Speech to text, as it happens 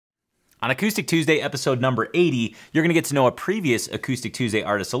On Acoustic Tuesday, episode number 80, you're gonna get to know a previous Acoustic Tuesday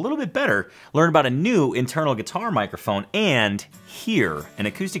artist a little bit better, learn about a new internal guitar microphone, and hear an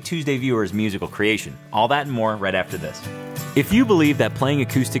Acoustic Tuesday viewer's musical creation. All that and more right after this. If you believe that playing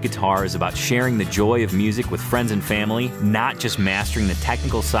acoustic guitar is about sharing the joy of music with friends and family, not just mastering the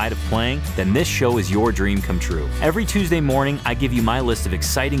technical side of playing, then this show is your dream come true. Every Tuesday morning, I give you my list of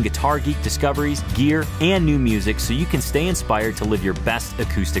exciting guitar geek discoveries, gear, and new music so you can stay inspired to live your best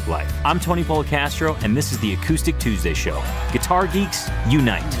acoustic life. I'm Tony Polecastro, and this is the Acoustic Tuesday Show. Guitar geeks,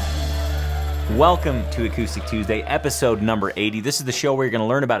 unite. Welcome to Acoustic Tuesday, episode number 80. This is the show where you're going to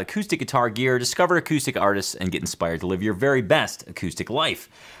learn about acoustic guitar gear, discover acoustic artists, and get inspired to live your very best acoustic life.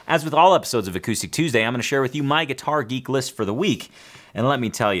 As with all episodes of Acoustic Tuesday, I'm going to share with you my guitar geek list for the week. And let me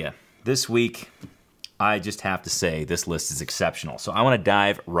tell you, this week, I just have to say this list is exceptional. So I want to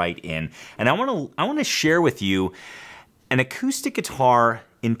dive right in, and I want to share with you an acoustic guitar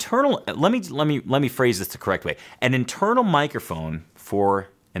internal. Let me phrase this the correct way. An internal microphone for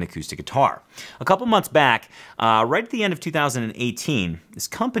an acoustic guitar. A couple months back, right at the end of 2018, this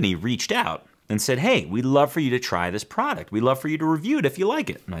company reached out and said, hey, we'd love for you to try this product. We'd love for you to review it if you like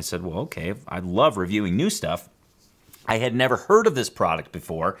it. And I said, well, okay, I love reviewing new stuff. I had never heard of this product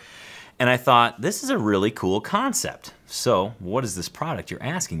before, and I thought, this is a really cool concept. So what is this product, you're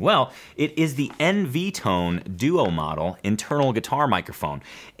asking? Well, it is the NV-Tone Duo model internal guitar microphone.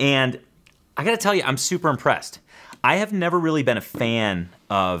 And I gotta tell you, I'm super impressed. I have never really been a fan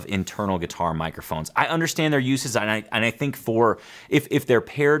of internal guitar microphones. I understand their uses, and I think if they're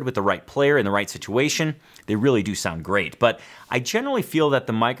paired with the right player in the right situation, they really do sound great. But I generally feel that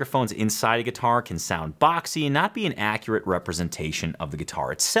the microphones inside a guitar can sound boxy and not be an accurate representation of the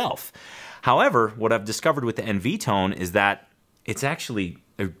guitar itself. However, what I've discovered with the NV-Tone is that it's actually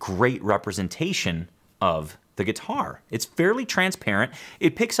a great representation of the guitar. It's fairly transparent.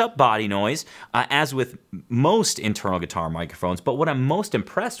 It picks up body noise, as with most internal guitar microphones, but what I'm most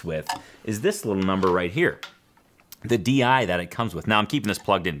impressed with is this little number right here, the DI that it comes with. Now I'm keeping this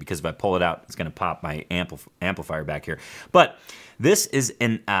plugged in because if I pull it out, it's gonna pop my amplifier back here. But this is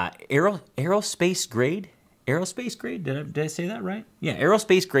an aerospace grade, did I say that right? Yeah,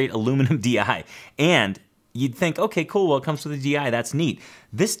 aerospace grade aluminum DI. And you'd think, okay, cool, well it comes with a DI, that's neat.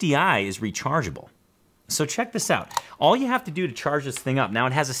 This DI is rechargeable. So check this out. All you have to do to charge this thing up, now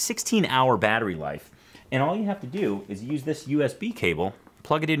it has a 16-hour battery life, and all you have to do is use this USB cable,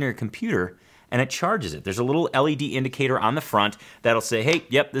 plug it into your computer, and it charges it. There's a little LED indicator on the front that'll say, hey,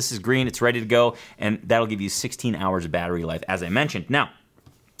 yep, this is green, it's ready to go, and that'll give you 16 hours of battery life, as I mentioned. Now,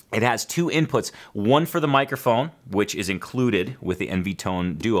 it has two inputs, one for the microphone, which is included with the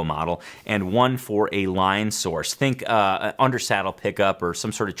NV-Tone Duo model, and one for a line source. Think an undersaddle pickup or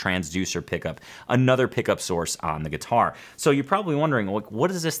some sort of transducer pickup, another pickup source on the guitar. So you're probably wondering, well, what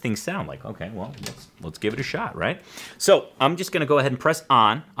does this thing sound like? Okay, well, let's give it a shot, right? So I'm just gonna go ahead and press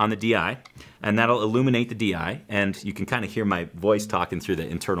on the DI, and that'll illuminate the DI, and you can kind of hear my voice talking through the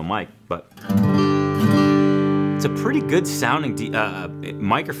internal mic, but it's a pretty good sounding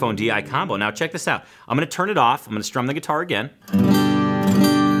microphone DI combo. Now check this out. I'm gonna turn it off. I'm gonna strum the guitar again.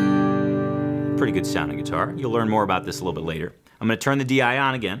 Pretty good sounding guitar. You'll learn more about this a little bit later. I'm gonna turn the DI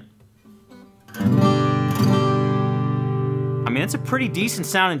on again. I mean, it's a pretty decent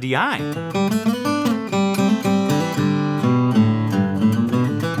sounding DI.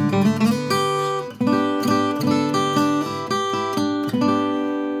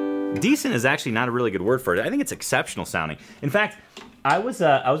 Decent is actually not a really good word for it. I think it's exceptional sounding. In fact, I was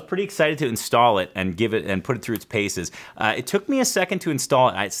pretty excited to install it and put it through its paces. It took me a second to install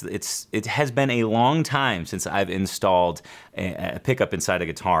it. It has been a long time since I've installed a pickup inside a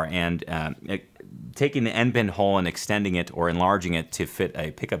guitar, and taking the end pin hole and extending it or enlarging it to fit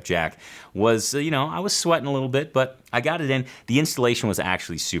a pickup jack was, you know, I was sweating a little bit, but I got it in. The installation was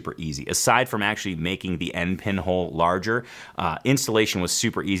actually super easy. Aside from actually making the end pin hole larger, installation was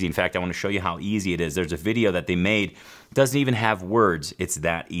super easy. In fact, I want to show you how easy it is. There's a video that they made. Doesn't even have words. It's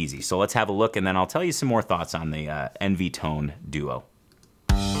that easy. So let's have a look, and then I'll tell you some more thoughts on the NV-Tone Duo.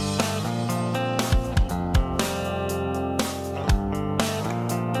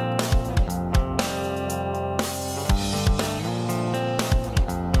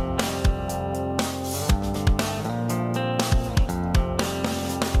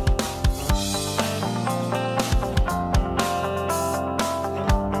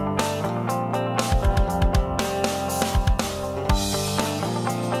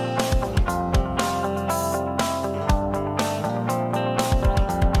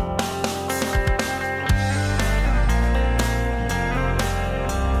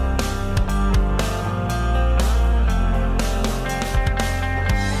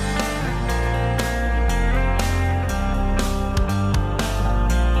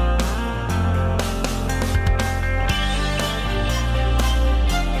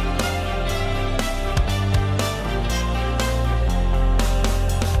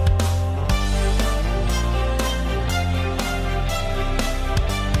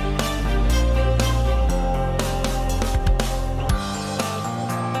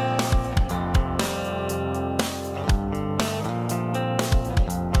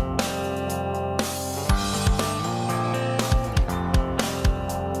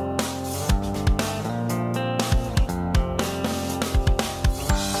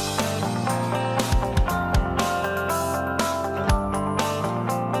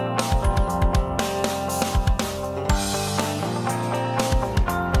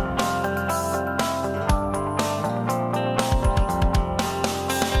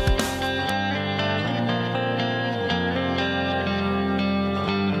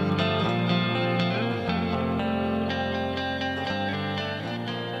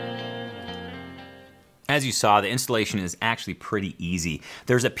 As you saw, the installation is actually pretty easy.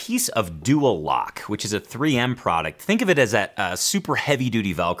 There's a piece of Dual Lock, which is a 3M product. Think of it as that super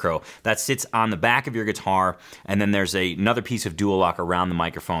heavy-duty Velcro that sits on the back of your guitar, and then there's another piece of Dual Lock around the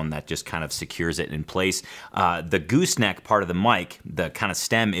microphone that just kind of secures it in place. The gooseneck part of the mic, the kind of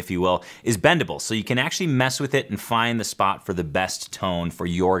stem, if you will, is bendable, so you can actually mess with it and find the spot for the best tone for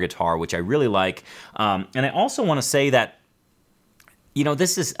your guitar, which I really like. And I also want to say that, you know,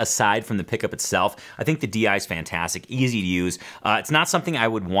 this is aside from the pickup itself. I think the DI is fantastic, easy to use. It's not something I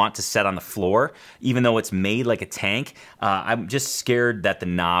would want to set on the floor, even though it's made like a tank. I'm just scared that the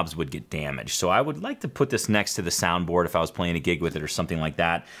knobs would get damaged. So I would like to put this next to the soundboard if I was playing a gig with it or something like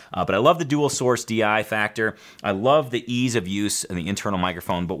that. But I love the dual source DI factor. I love the ease of use and the internal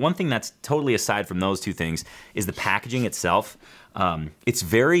microphone. But one thing that's totally aside from those two things is the packaging itself. It's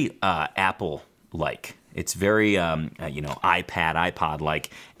very Apple-like. It's very, you know, iPod-like,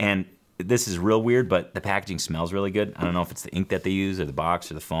 and this is real weird, but the packaging smells really good. I don't know if it's the ink that they use or the box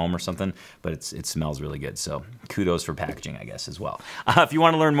or the foam or something, but it smells really good. So kudos for packaging, I guess, as well. If you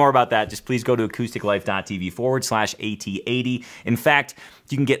want to learn more about that, just please go to acousticlife.tv/AT80. In fact,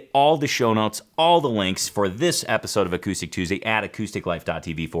 you can get all the show notes, all the links for this episode of Acoustic Tuesday at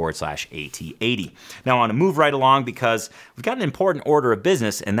acousticlife.tv/AT80. Now I want to move right along because we've got an important order of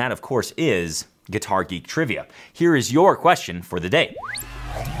business, and that, of course, is Guitar Geek Trivia. Here is your question for the day.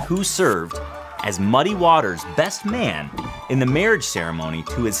 Who served as Muddy Waters' best man in the marriage ceremony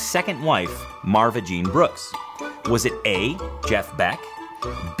to his second wife, Marva Jean Brooks? Was it A, Jeff Beck,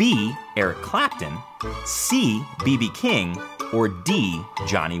 B, Eric Clapton, C, B.B. King, or D,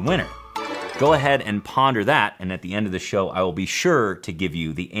 Johnny Winter? Go ahead and ponder that, and at the end of the show, I will be sure to give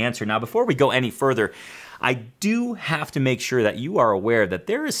you the answer. Now, before we go any further, I do have to make sure that you are aware that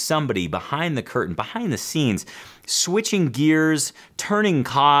there is somebody behind the curtain, behind the scenes, switching gears, turning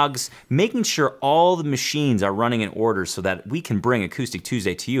cogs, making sure all the machines are running in order so that we can bring Acoustic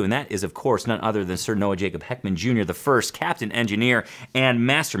Tuesday to you. And that is, of course, none other than Sir Noah Jacob Heckman Jr., the first captain engineer and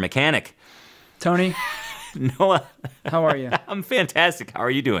master mechanic. Tony. Noah. How are you? I'm fantastic. How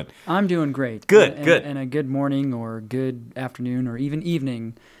are you doing? I'm doing great. Good, good. And a good morning or good afternoon or even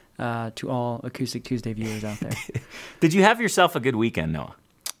evening to all Acoustic Tuesday viewers out there. Did you have yourself a good weekend, Noah?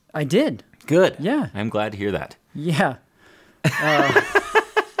 I did. Good. Yeah. I'm glad to hear that. Yeah.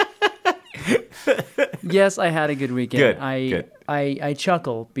 Yes, I had a good weekend. Good. I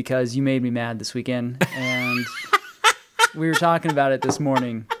chuckle because you made me mad this weekend, and we were talking about it this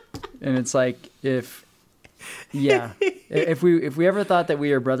morning, and it's like if we ever thought that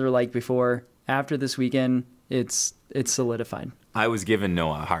we were brother-like before, after this weekend, it's solidified. I was giving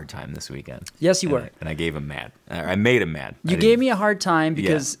Noah a hard time this weekend. Yes, you were. And I gave him mad. I made him mad. You gave me a hard time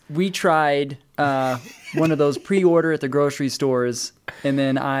because we tried one of those pre-order at the grocery stores, and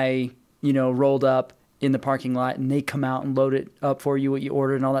then I, rolled up in the parking lot, and they come out and load it up for you, what you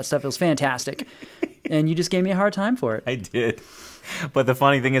ordered and all that stuff. It was fantastic. And you just gave me a hard time for it. I did. But the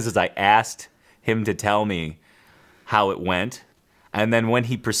funny thing is I asked him to tell me how it went, and then when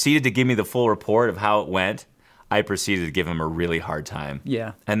he proceeded to give me the full report of how it went, I proceeded to give him a really hard time.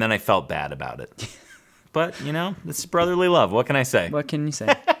 Yeah. And then I felt bad about it. But, this is brotherly love. What can I say? What can you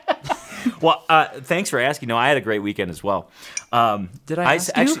say? Well, thanks for asking. No, I had a great weekend as well. Did I ask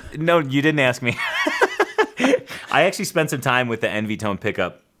you? Actually, no, you didn't ask me. I actually spent some time with the Envy Tone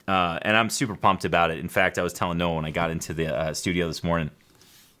pickup, and I'm super pumped about it. In fact, I was telling Noah when I got into the studio this morning,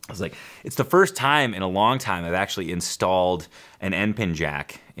 I was like, it's the first time in a long time I've actually installed an N-pin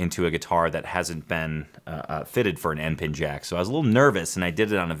jack into a guitar that hasn't been fitted for an N-pin jack. So I was a little nervous, and I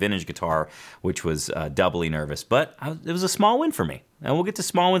did it on a vintage guitar, which was doubly nervous. But it was a small win for me, and we'll get to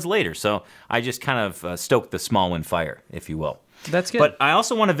small wins later. So I just kind of stoked the small win fire, if you will. That's good. But I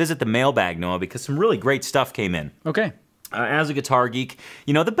also want to visit the mailbag, Noah, because some really great stuff came in. Okay. As a guitar geek,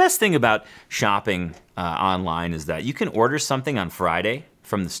 the best thing about shopping online is that you can order something on Friday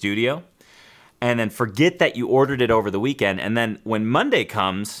from the studio, and then forget that you ordered it over the weekend, and then when Monday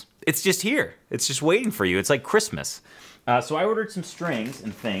comes, it's just here. It's just waiting for you. It's like Christmas. So I ordered some strings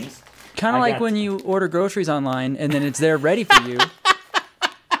and things. Kind of like when you order groceries online, and then it's there ready for you,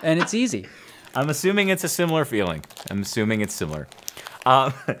 and it's easy. I'm assuming it's a similar feeling. I'm assuming it's similar.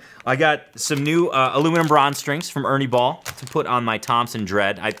 I got some new aluminum bronze strings from Ernie Ball to put on my Thompson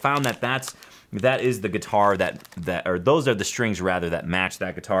Dread. I found that is the guitar or those are the strings rather that match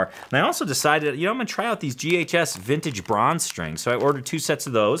that guitar. And I also decided, I'm gonna try out these GHS vintage bronze strings. So I ordered 2 sets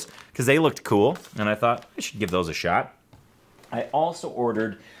of those because they looked cool, and I thought I should give those a shot. I also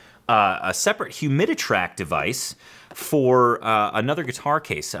ordered a separate Humiditrack device for another guitar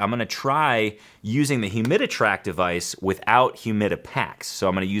case. I'm gonna try using the Humiditrack device without Humidipacks. So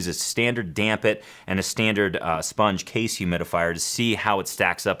I'm gonna use a standard damp it and a standard sponge case humidifier to see how it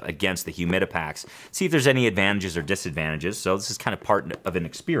stacks up against the Humidipacks. See if there's any advantages or disadvantages. So this is kind of part of an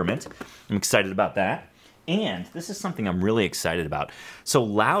experiment. I'm excited about that. And this is something I'm really excited about. So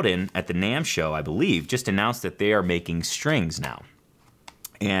Loudon at the NAMM show, I believe, just announced that they are making strings now.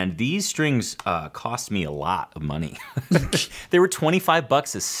 And these strings cost me a lot of money. They were 25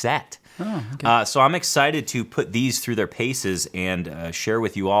 bucks a set. Oh, okay. So I'm excited to put these through their paces and share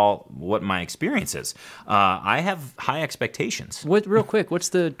with you all what my experience is. I have high expectations. Real quick, what's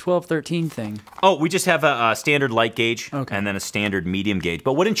the 12-13 thing? Oh, we just have a standard light gauge okay. and then a standard medium gauge.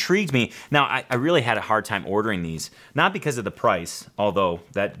 But what intrigued me, now I really had a hard time ordering these, not because of the price, although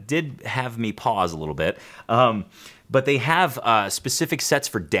that did have me pause a little bit. But they have specific sets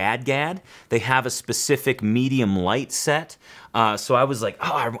for DADGAD. They have a specific medium light set. So I was like,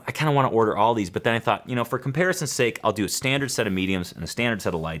 oh, I kind of want to order all these. But then I thought, you know, for comparison's sake, I'll do a standard set of mediums and a standard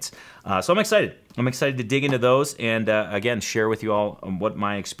set of lights. So I'm excited. I'm excited to dig into those and, again, share with you all what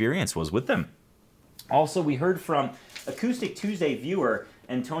my experience was with them. Also, we heard from Acoustic Tuesday viewer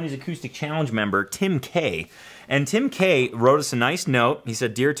and Tony's Acoustic Challenge member, Tim K. And Tim K wrote us a nice note. He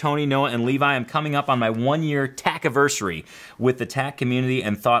said, "Dear Tony, Noah, and Levi, I'm coming up on my 1-year TAC-iversary with the TAC community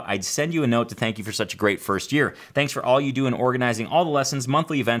and thought I'd send you a note to thank you for such a great first year. Thanks for all you do in organizing all the lessons,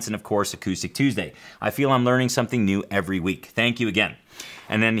 monthly events, and of course, Acoustic Tuesday. I feel I'm learning something new every week. Thank you again."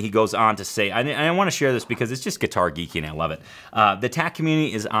 And then he goes on to say, I want to share this because it's just guitar geeky and I love it. The TAC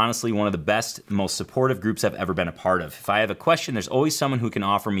community is honestly one of the best, most supportive groups I've ever been a part of. If I have a question, there's always someone who can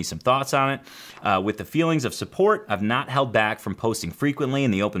offer me some thoughts on it. With the feelings of support, I've not held back from posting frequently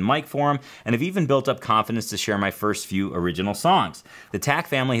in the open mic forum, and have even built up confidence to share my first few original songs. The TAC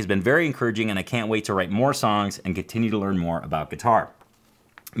family has been very encouraging, and I can't wait to write more songs and continue to learn more about guitar.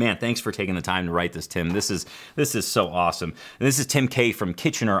 Man, thanks for taking the time to write this, Tim. This is so awesome. And this is Tim K from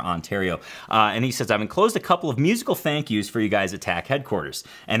Kitchener, Ontario. And he says, "I've enclosed a couple of musical thank yous for you guys at TAC headquarters.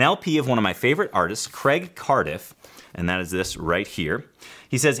 An LP of one of my favorite artists, Craig Cardiff, and that is this right here.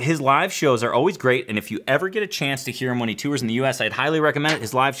 He says, his live shows are always great, and if you ever get a chance to hear him when he tours in the US, I'd highly recommend it.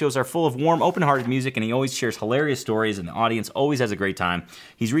 His live shows are full of warm, open-hearted music, and he always shares hilarious stories, and the audience always has a great time.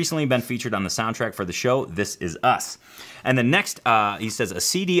 He's recently been featured on the soundtrack for the show, This Is Us." And then next, he says, a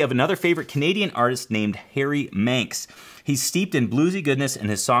CD of another favorite Canadian artist named Harry Manx. He's steeped in bluesy goodness, and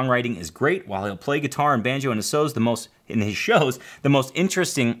his songwriting is great. While he'll play guitar and banjo in his shows, the most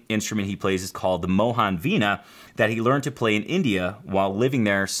interesting instrument he plays is called the Mohan Veena, that he learned to play in India while living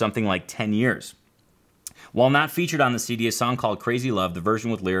there something like 10 years. While not featured on the CD, a song called Crazy Love, the version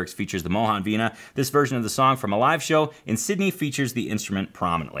with lyrics, features the Mohan Veena. This version of the song from a live show in Sydney features the instrument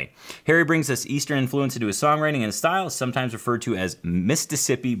prominently. Harry brings this Eastern influence into his songwriting, and his style is sometimes referred to as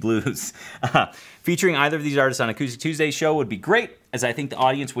Mississippi blues. Featuring either of these artists on Acoustic Tuesday show would be great, as I think the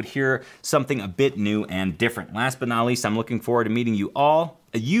audience would hear something a bit new and different. Last but not least, I'm looking forward to meeting you all,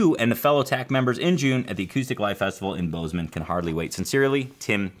 you and the fellow TAC members in June at the Acoustic Live Festival in Bozeman. Can hardly wait. Sincerely,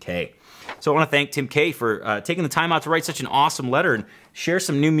 Tim K. So I want to thank Tim K for taking the time out to write such an awesome letter and share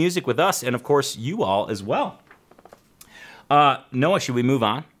some new music with us, and of course, you all as well. Noah, should we move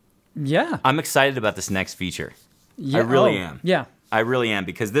on? Yeah. I'm excited about this next feature. Yeah. I really am. Yeah. I really am,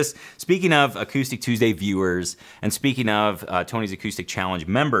 because this, speaking of Acoustic Tuesday viewers, and speaking of Tony's Acoustic Challenge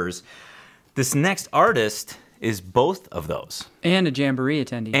members, this next artist is both of those. And a Jamboree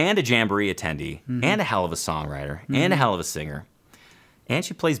attendee. And a Jamboree attendee. Mm-hmm. And a hell of a songwriter. Mm-hmm. And a hell of a singer. And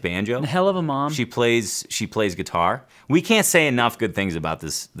she plays banjo. And a hell of a mom. She plays guitar. We can't say enough good things about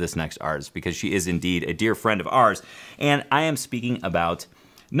this next artist, because she is indeed a dear friend of ours. And I am speaking about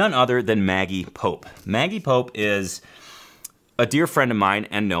none other than Maggie Pope. Maggie Pope is a dear friend of mine,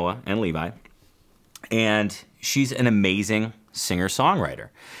 and Noah and Levi. And she's an amazing singer-songwriter.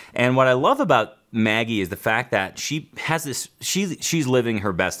 And what I love about Maggie is the fact that she has this, she's living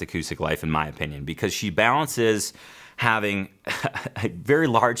her best acoustic life, in my opinion, because she balances having a very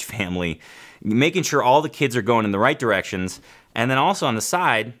large family, making sure all the kids are going in the right directions, and then also on the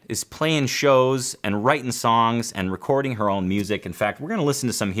side is playing shows and writing songs and recording her own music. In fact, we're going to listen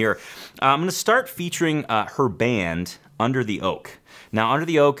to some here. I'm going to start featuring her band, Under the Oak. Now, Under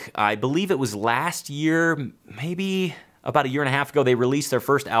the Oak, I believe it was last year, maybe about a year and a half ago, they released their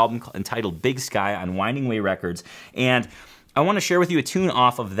first album entitled Big Sky on Winding Way Records. And I want to share with you a tune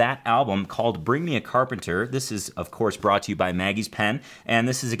off of that album called Bring Me a Carpenter. This is, of course, brought to you by Maggie's Pen. And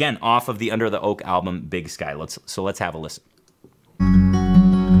this is, again, off of the Under the Oak album, Big Sky. So let's have a listen.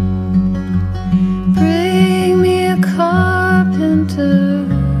 Bring me a carpenter,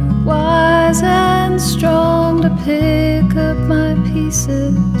 wise and strong, long to pick up my pieces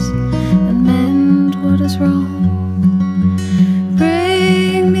and mend what is wrong.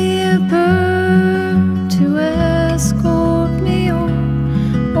 Bring me a bird to escort me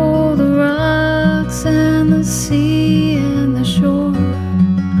on all the rocks and the sea and the shore.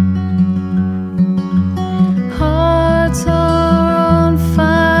 Hearts are on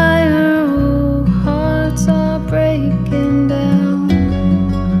fire, oh, hearts are breaking down.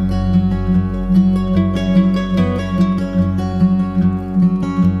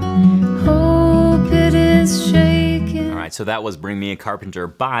 Hope it is shaking. All right, so that was Bring Me a Carpenter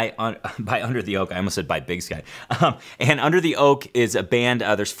by Under the Oak. I almost said by Big Sky. And Under the Oak is a band.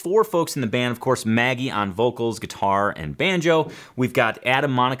 There's 4 folks in the band. Of course, Maggie on vocals, guitar, and banjo. We've got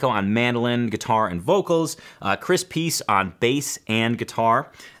Adam Monaco on mandolin, guitar, and vocals. Chris Peace on bass and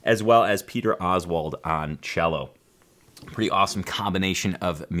guitar, as well as Peter Oswald on cello. Pretty awesome combination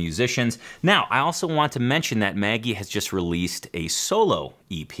of musicians. Now, I also want to mention that Maggie has just released a solo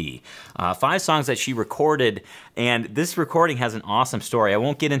EP. 5 songs that she recorded, and this recording has an awesome story. I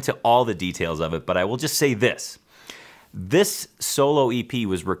won't get into all the details of it, but I will just say this. This solo EP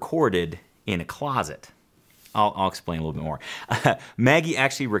was recorded in a closet. I'll explain a little bit more. Maggie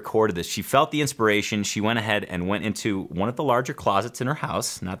actually recorded this. She felt the inspiration. She went ahead and went into one of the larger closets in her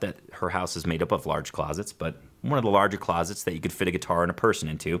house. Not that her house is made up of large closets, but one of the larger closets that you could fit a guitar and a person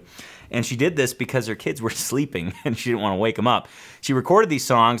into. And she did this because her kids were sleeping and she didn't want to wake them up. She recorded these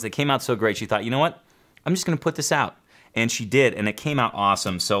songs. They came out so great. She thought, you know what? I'm just going to put this out. And she did, and it came out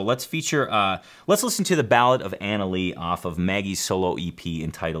awesome. So let's listen to the Ballad of Anna Lee off of Maggie's solo EP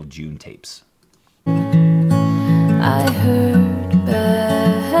entitled June Tapes. I heard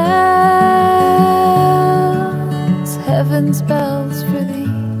bells, heaven's bells for thee.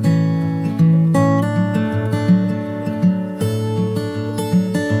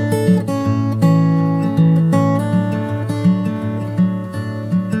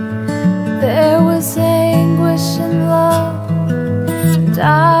 There was anguish in love, and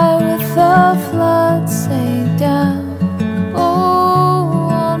I with the flood sank down, oh,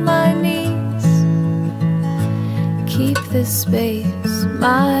 on my knees. Keep this space,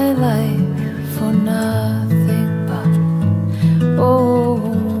 my life, for nothing but, oh,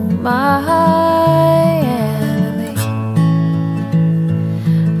 my Anna Lee.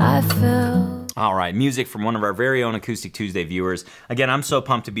 I felt. All right, music from one of our very own Acoustic Tuesday viewers. Again, I'm so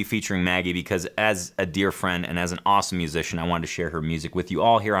pumped to be featuring Maggie because as a dear friend and as an awesome musician, I wanted to share her music with you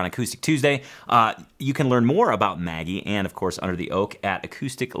all here on Acoustic Tuesday. You can learn more about Maggie and, of course, Under the Oak at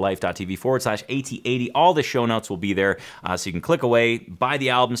acousticlife.tv/AT80. All the show notes will be there, so you can click away, buy the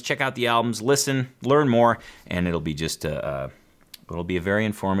albums, check out the albums, listen, learn more, and it'll be just it'll be a very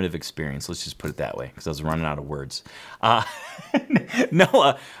informative experience. Let's just put it that way, because I was running out of words.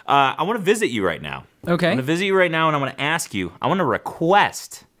 Noah, I want to visit you right now. Okay. I want to visit you right now, and I want to ask you, I want to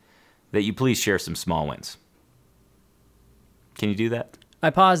request that you please share some small wins. Can you do that? I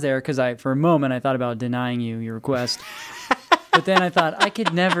paused there because for a moment, I thought about denying you your request. But then I thought, I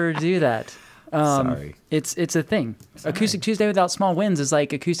could never do that. Sorry. It's a thing. Acoustic Tuesday without small wins is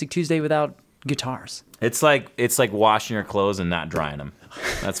like Acoustic Tuesday without guitars. It's like washing your clothes and not drying them.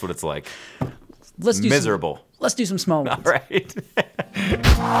 That's what it's like. Miserable. Let's do some small ones. All right.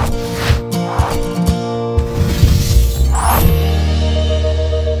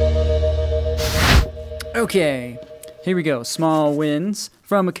 Okay, here we go. Small wins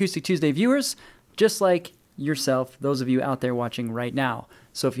from Acoustic Tuesday viewers, just like yourself, those of you out there watching right now.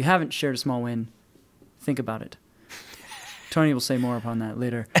 So if you haven't shared a small win, think about it. Tony will say more upon that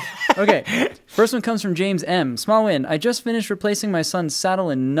later. Okay, first one comes from James M. Small win. I just finished replacing my son's saddle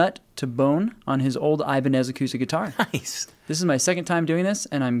and nut to bone on his old Ibanez acoustic guitar. Nice. This is my second time doing this,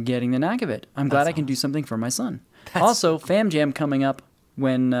 and I'm getting the knack of it. I'm glad I can do something for my son. Also, Fam Jam coming up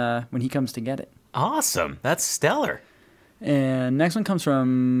when he comes to get it. Awesome. That's stellar. And next one comes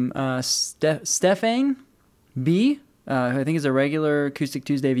from Stefan B. I think is a regular Acoustic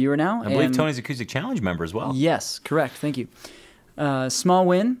Tuesday viewer now. I believe Tony's Acoustic Challenge member as well. Yes, correct. Thank you. Small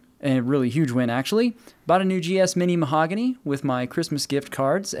win, a really huge win actually. Bought a new GS Mini Mahogany with my Christmas gift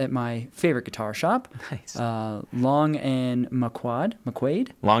cards at my favorite guitar shop. Nice. Long and McQuaid.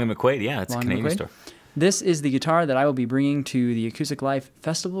 Long and McQuaid, yeah, it's a Canadian store. This is the guitar that I will be bringing to the Acoustic Life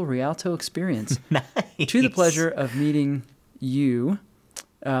Festival Rialto Experience. Nice. To the pleasure of meeting you.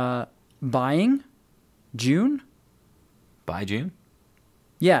 Buying June? By June?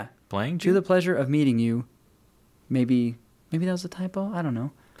 Yeah. Playing June? To the pleasure of meeting you. Maybe that was a typo. I don't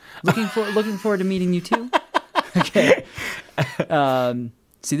know. Looking forward to meeting you too. Okay.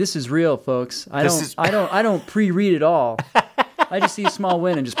 See, this is real, folks. I don't pre-read it all. I just see a small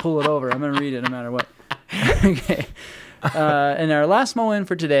win and just pull it over. I'm gonna read it no matter what. Okay. And our last small win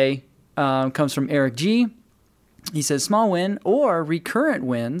for today comes from Eric G. He says, small win or recurrent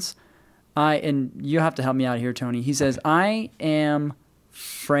wins. And you have to help me out here, Tony. He says, I am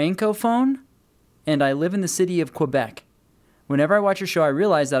Francophone and I live in the city of Quebec. Whenever I watch your show, I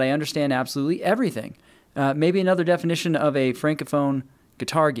realize that I understand absolutely everything. Maybe another definition of a Francophone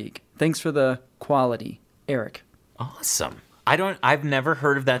guitar geek. Thanks for the quality, Eric. Awesome. I've never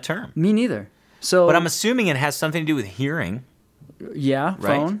heard of that term. Me neither. So, but I'm assuming it has something to do with hearing. Yeah,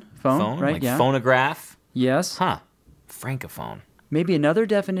 right? phone, right? Like yeah. phonograph. Yes. Huh. Francophone. Maybe another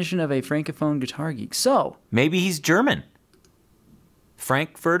definition of a Francophone guitar geek. So maybe he's German.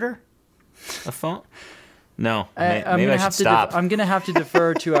 Frankfurter? A phone? No. Maybe I should stop. I'm going to have to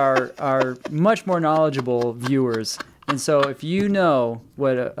defer to our much more knowledgeable viewers. And so if you know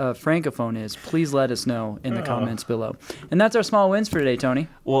what a Francophone is, please let us know in the comments below. And that's our small wins for today, Tony.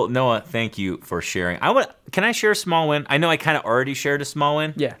 Well, Noah, thank you for sharing. Can I share a small win? I know I kind of already shared a small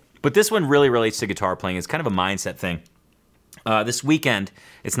win. Yeah. But this one really relates to guitar playing. It's kind of a mindset thing. This weekend,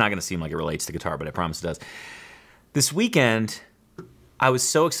 it's not going to seem like it relates to guitar, but I promise it does. This weekend, I was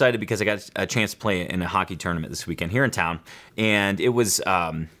so excited because I got a chance to play in a hockey tournament this weekend here in town, and it was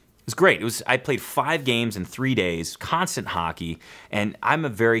great. I played 5 games in 3 days, constant hockey, and I'm a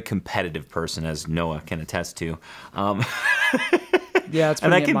very competitive person, as Noah can attest to. Yeah, it's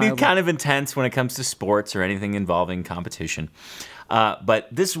and that can be kind of intense when it comes to sports or anything involving competition. But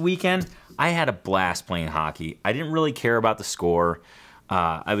this weekend, I had a blast playing hockey. I didn't really care about the score.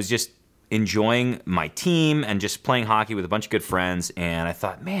 I was just enjoying my team and just playing hockey with a bunch of good friends. And I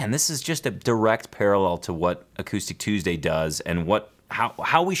thought, man, this is just a direct parallel to what Acoustic Tuesday does and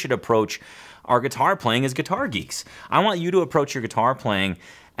how we should approach our guitar playing as guitar geeks. I want you to approach your guitar playing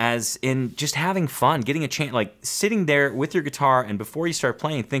as in just having fun, getting a chance, like sitting there with your guitar and before you start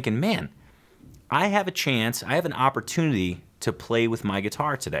playing thinking, man, I have a chance, I have an opportunity to play with my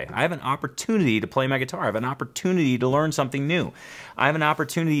guitar today. I have an opportunity to play my guitar. I have an opportunity to learn something new. I have an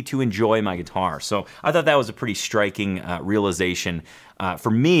opportunity to enjoy my guitar. So I thought that was a pretty striking realization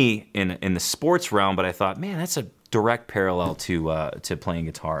for me in the sports realm, but I thought, man, that's a direct parallel to playing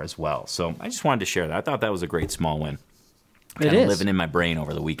guitar as well. So I just wanted to share that. I thought that was a great small win. Kind of living in my brain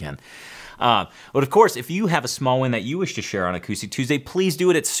over the weekend. But of course, if you have a small win that you wish to share on Acoustic Tuesday, please do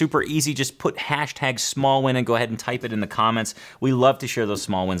it. It's super easy. Just put hashtag small win and go ahead and type it in the comments. We love to share those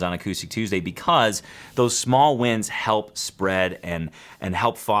small wins on Acoustic Tuesday because those small wins help spread and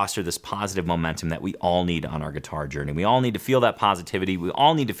help foster this positive momentum that we all need on our guitar journey. We all need to feel that positivity. We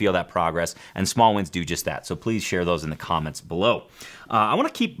all need to feel that progress, and small wins do just that. So please share those in the comments below. I want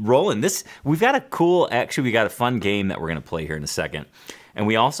to keep rolling. We got a fun game that we're going to play here in a second. And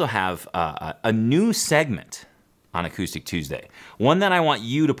we also have a new segment on Acoustic Tuesday, one that I want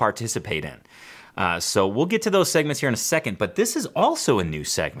you to participate in. So we'll get to those segments here in a second, but this is also a new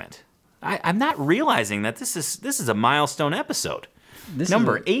segment. I'm not realizing that this is a milestone episode.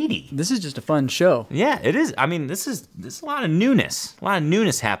 Number 80. This is just a fun show. Yeah, it is. I mean, this is a lot of newness. A lot of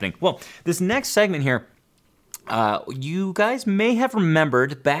newness happening. Well, this next segment here, you guys may have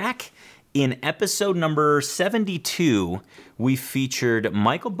remembered back in episode number 72, we featured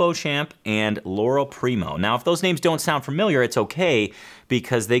Michael Beauchamp and Laurel Primo. Now, if those names don't sound familiar, it's okay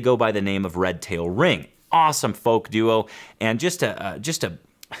because they go by the name of Red Tail Ring. Awesome folk duo, and just a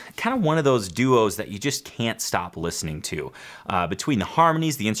kind of one of those duos that you just can't stop listening to. Between the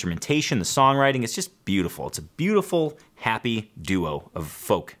harmonies, the instrumentation, the songwriting, it's just beautiful. It's a beautiful, happy duo of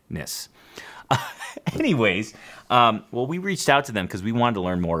folkness. Anyways, well, we reached out to them because we wanted to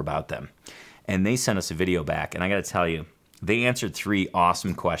learn more about them. And they sent us a video back, and I got to tell you, they answered 3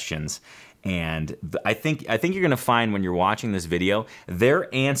 awesome questions. And I think you're going to find when you're watching this video,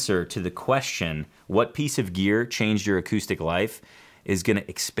 their answer to the question, what piece of gear changed your acoustic life, is going to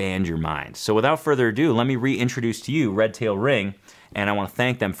expand your mind. So without further ado, let me reintroduce to you Red Tail Ring, and I want to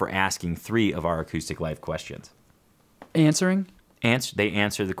thank them for asking 3 of our acoustic life questions. Answering? They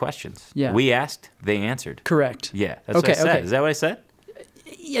answered the questions. Yeah. We asked, they answered. Correct. Yeah, that's what I said. Okay. Is that what I said?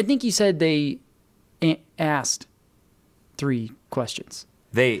 I think you said they asked 3 questions.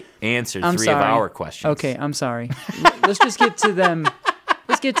 They answered 3 of our questions. Okay, I'm sorry. Let's just get to them.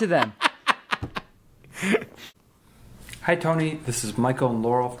 Let's get to them. Hi, Tony. This is Michael and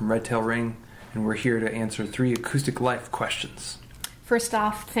Laurel from Red Tail Ring, and we're here to answer 3 acoustic life questions. First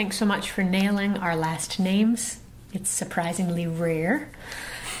off, thanks so much for nailing our last names. It's surprisingly rare.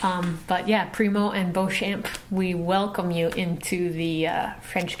 But yeah, Primo and Beauchamp, we welcome you into the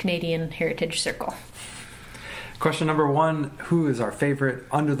French-Canadian Heritage Circle. Question number 1, who is our favorite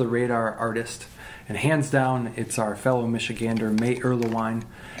under-the-radar artist? And hands down, it's our fellow Michigander, May Erlewine.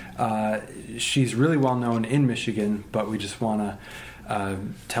 She's really well known in Michigan, but we just want to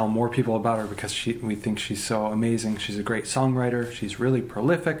tell more people about her because we think she's so amazing. She's a great songwriter. She's really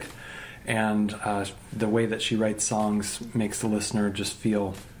prolific, and the way that she writes songs makes the listener just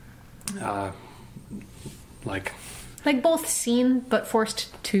feel like both seen but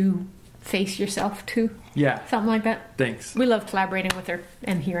forced to face yourself too. Yeah. Something like that. Thanks. We love collaborating with her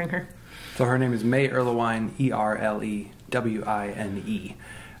and hearing her. So her name is May Erlewine, Erlewine.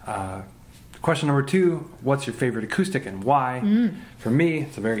 Question number 2, what's your favorite acoustic and why? For me,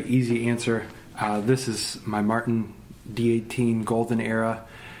 it's a very easy answer. This is my Martin D18 Golden Era.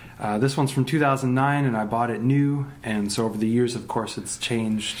 This one's from 2009 and I bought it new, and so over the years, of course, it's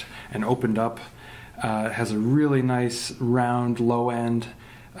changed and opened up. It has a really nice round low end,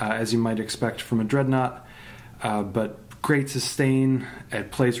 as you might expect from a dreadnought, but great sustain.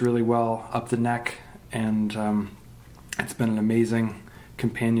 It plays really well up the neck, and it's been an amazing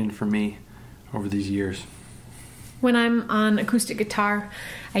companion for me over these years. When I'm on acoustic guitar,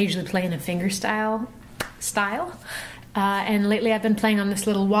 I usually play in a finger style, and lately I've been playing on this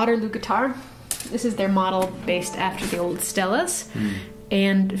little Waterloo guitar. This is their model based after the old Stellas.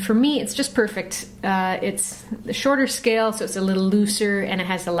 And for me, it's just perfect. It's the shorter scale, so it's a little looser, and it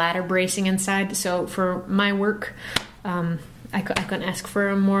has the ladder bracing inside. So for my work, I couldn't ask for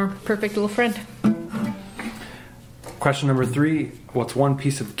a more perfect little friend. Question number 3, what's one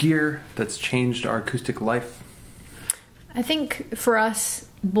piece of gear that's changed our acoustic life? I think for us,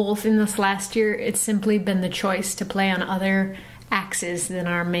 both in this last year, it's simply been the choice to play on other axes than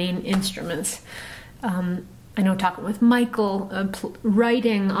our main instruments. I know talking with Michael,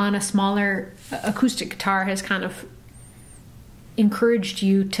 writing on a smaller acoustic guitar has kind of encouraged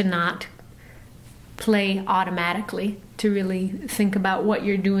you to not play automatically, to really think about what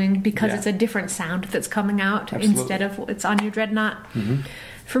you're doing, because it's a different sound that's coming out. Absolutely. Instead of it's on your dreadnought.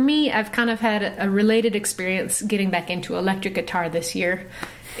 For me, I've kind of had a related experience getting back into electric guitar this year.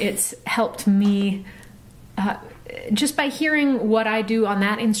 It's helped me just by hearing what I do on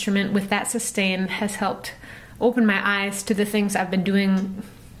that instrument with that sustain has helped open my eyes to the things I've been doing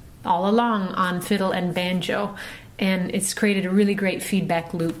all along on fiddle and banjo, and it's created a really great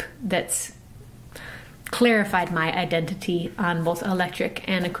feedback loop that's clarified my identity on both electric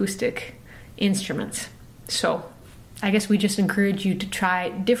and acoustic instruments. So I guess we just encourage you to try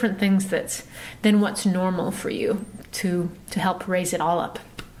different things than what's normal for you to help raise it all up.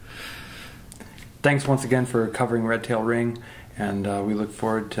 Thanks once again for covering Red Tail Ring, and we look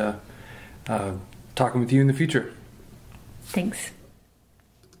forward to talking with you in the future. Thanks.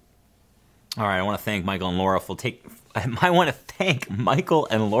 All right, I want to thank Michael and Laurel for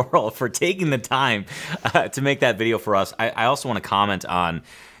taking the time to make that video for us. I also want to comment on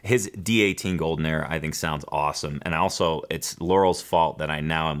his D18 Golden Era. I think sounds awesome, and also it's Laurel's fault that I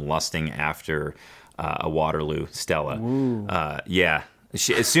now am lusting after a Waterloo Stella. Yeah,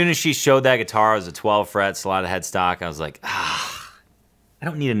 as soon as she showed that guitar, it was a 12 fret slotted headstock. I was like, I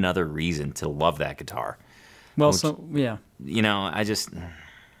don't need another reason to love that guitar. Well, you know, I just.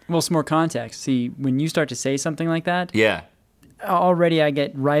 Well, some more context. See, when you start to say something like that, yeah, already I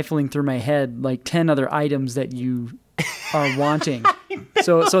get rifling through my head like 10 other items that you are wanting.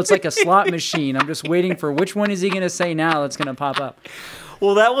 So it's like a slot machine. I'm just waiting for which one is he going to say now that's going to pop up.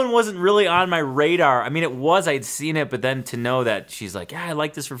 Well, that one wasn't really on my radar. I mean, it was. I'd seen it, but then to know that she's like, yeah, I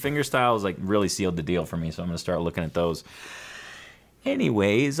like this for fingerstyle, was like really sealed the deal for me. So I'm going to start looking at those.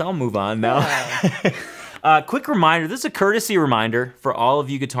 Anyways, I'll move on now. Quick reminder, this is a courtesy reminder for all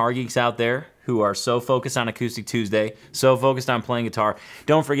of you guitar geeks out there who are so focused on Acoustic Tuesday, so focused on playing guitar.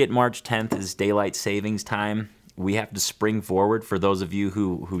 Don't forget March 10th is daylight savings time. We have to spring forward for those of you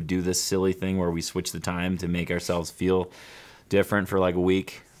who do this silly thing where we switch the time to make ourselves feel different for like a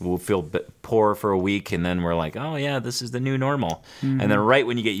week. We'll feel poor for a week, and then we're like, oh yeah, this is the new normal. And then right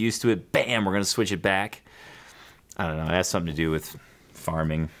when you get used to it, bam, we're going to switch it back. I don't know, it has something to do with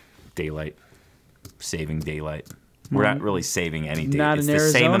farming, daylight. Saving daylight. We're not really saving any daylight. It's the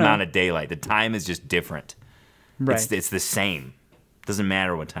same amount of daylight. The time is just different. Right. It's the same. Doesn't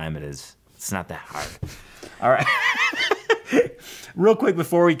matter what time it is. It's not that hard. All right. Real quick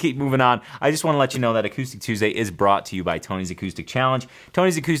before we keep moving on, I just want to let you know that Acoustic Tuesday is brought to you by Tony's Acoustic Challenge.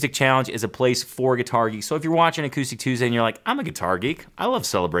 Tony's Acoustic Challenge is a place for guitar geeks. So if you're watching Acoustic Tuesday and you're like, I'm a guitar geek, I love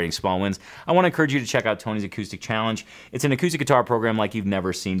celebrating small wins, I want to encourage you to check out Tony's Acoustic Challenge. It's an acoustic guitar program like you've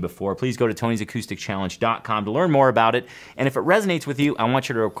never seen before. Please go to tonysAcousticChallenge.com to learn more about it. And if it resonates with you, I want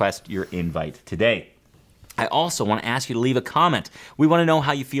you to request your invite today. I also want to ask you to leave a comment. We want to know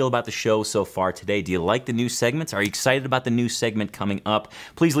how you feel about the show so far today. Do you like the new segments? Are you excited about the new segment coming up?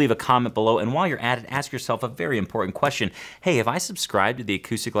 Please leave a comment below. And while you're at it, ask yourself a very important question. Hey, have I subscribed to the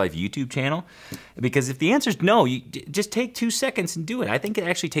Acoustic Life YouTube channel? Because if the answer is no, you just take 2 seconds and do it. I think it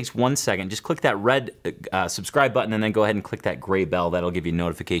actually takes 1 second. Just click that red subscribe button and then go ahead and click that gray bell. That'll give you a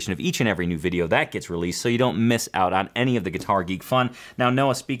notification of each and every new video that gets released so you don't miss out on any of the Guitar Geek fun. Now,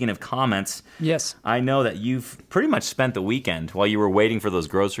 Noah, speaking of comments, Yes. I know that you've pretty much spent the weekend while you were waiting for those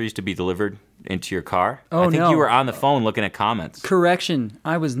groceries to be delivered into your car. Oh, I think no. you were on the phone looking at comments. Correction,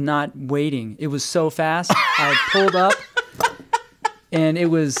 I was not waiting. It was so fast. I pulled up, and it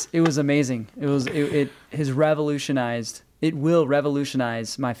was amazing. It has revolutionized. It will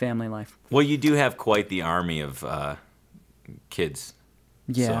revolutionize my family life. Well, you do have quite the army of kids.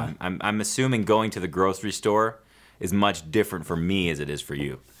 Yeah. So I'm assuming going to the grocery store is much different for me as it is for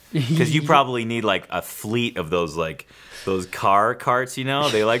you. Because you probably need like a fleet of those car carts, you know?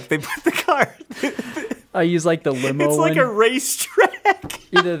 They put the car. I use like the limo It's like one. a racetrack.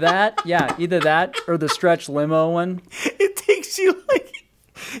 Either that or the stretch limo one. It takes you like,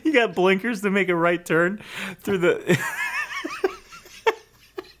 you got blinkers to make a right turn through the.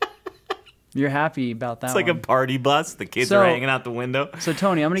 You're happy about that It's like one. a party bus. The kids So- are hanging out the window. So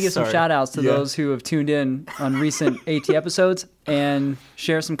Tony, I'm going to give some Sorry. shout outs to Yeah. those who have tuned in on recent AT episodes and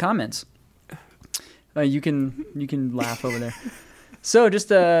share some comments. You can laugh over there. So just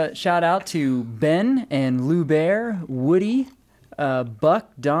a shout out to Ben and Lou Bear, Woody, Buck,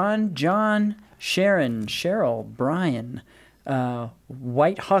 Don, John, Sharon, Cheryl, Brian,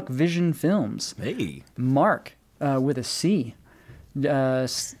 White Hawk Vision Films, Hey. Mark with a C,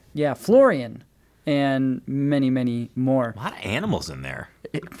 Florian, and many, many more. A lot of animals in there.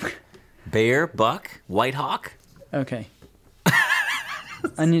 Bear, buck, white hawk. Okay.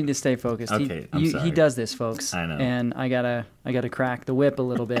 I need to stay focused. Okay, I'm he sorry. does this, folks. I know. And I gotta crack the whip a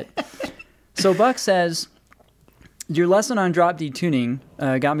little bit. So Buck says, your lesson on drop D tuning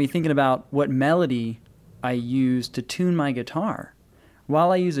got me thinking about what melody I use to tune my guitar.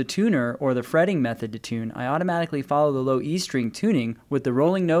 While I use a tuner or the fretting method to tune, I automatically follow the low E string tuning with the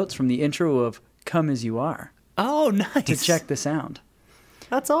rolling notes from the intro of Come As You Are Oh, nice. to check the sound.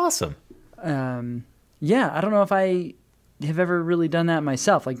 That's awesome. Yeah, I don't know if I have ever really done that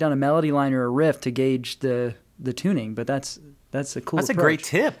myself, like done a melody line or a riff to gauge the tuning, but that's a cool That's a approach. great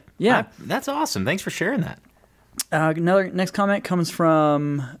tip. Yeah. That's awesome. Thanks for sharing that. Next comment comes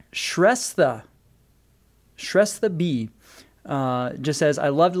from Shrestha B. Just says, I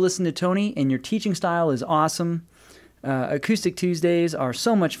love to listen to Tony, and your teaching style is awesome. Acoustic Tuesdays are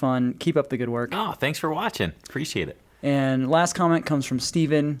so much fun. Keep up the good work. Oh, thanks for watching. Appreciate it. And last comment comes from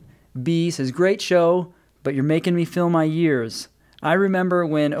Stephen B. Says, great show, but you're making me feel my years. I remember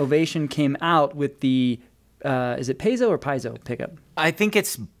when Ovation came out with the, is it Paizo or Paizo pickup? I think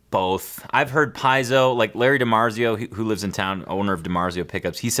it's both. I've heard Paizo, like Larry DiMarzio, who lives in town, owner of DiMarzio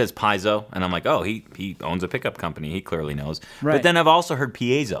Pickups. He says Paizo, and I'm like, oh, he owns a pickup company. He clearly knows. Right. But then I've also heard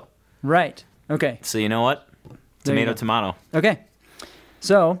Piezo. Right. Okay. So you know what? There you Tomato, go. tomato. Okay.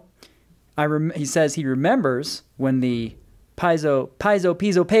 So, he says he remembers when the Paizo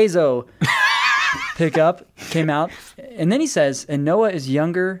pickup came out. And then he says, and Noah is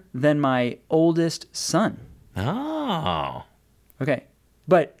younger than my oldest son. Oh. Okay.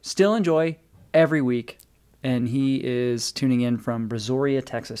 But still enjoy every week. And he is tuning in from Brazoria,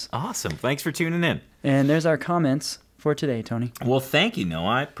 Texas. Awesome. Thanks for tuning in. And there's our comments for today, Tony. Well, thank you, Noah.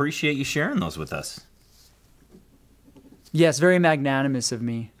 I appreciate you sharing those with us. Yes, very magnanimous of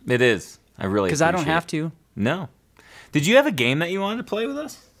me. It is. I really Because I don't appreciate have it. to. No. Did you have a game that you wanted to play with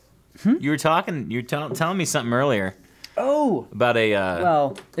us? You were telling me something earlier Oh! about a...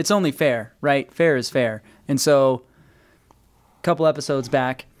 Well, it's only fair, right? Fair is fair. And so, a couple episodes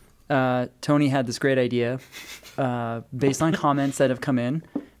back, Tony had this great idea based on comments that have come in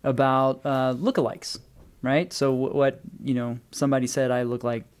about lookalikes, right? So what, somebody said I look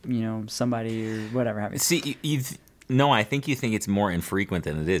like, somebody or whatever have you. See, no, I think you think it's more infrequent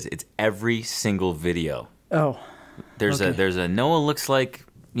than it is. It's every single video. Oh, There's Okay. a Noah looks like,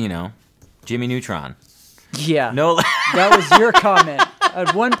 Jimmy Neutron. yeah. No, That was your comment. I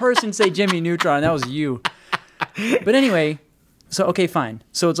had one person say Jimmy Neutron. That was you. But anyway, so, okay, fine.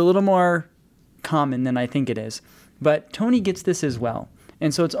 So it's a little more common than I think it is. But Tony gets this as well.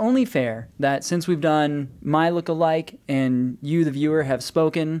 And so it's only fair that since we've done my look-alike and you, the viewer, have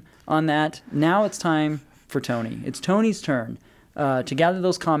spoken on that, now it's time for Tony. It's Tony's turn to gather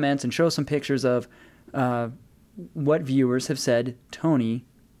those comments and show some pictures of what viewers have said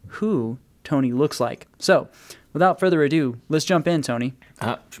who Tony looks like. So, without further ado, let's jump in, Tony.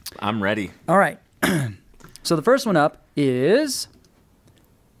 I'm ready. All right. So the first one up is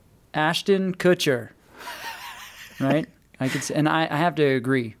Ashton Kutcher. Right? I could say, and I have to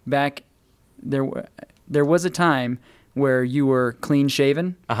agree. Back there was a time where you were clean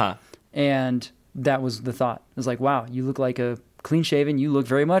shaven. And that was the thought. It was like, wow, you look like a clean shaven. You look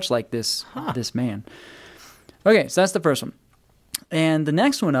very much like this man. Okay, so that's the first one. And the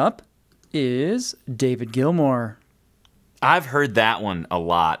next one up is David Gilmour. I've heard that one a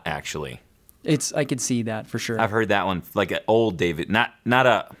lot, actually. I could see that for sure. I've heard that one, like an old David,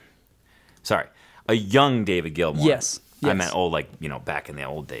 a young David Gilmour. Yes. I meant old, like, back in the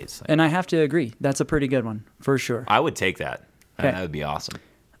old days. And I have to agree. That's a pretty good one, for sure. I would take that. Okay. That would be awesome.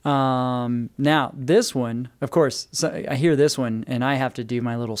 Now, this one, of course, so I hear this one, and I have to do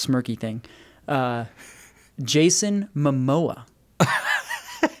my little smirky thing. Jason Momoa.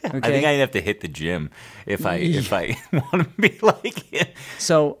 Okay? I think I'd have to hit the gym if I want to be like him.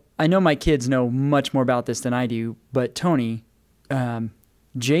 So I know my kids know much more about this than I do, but Tony,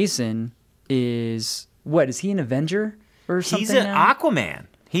 Jason is what? Is he an Avenger or something? He's an now? Aquaman.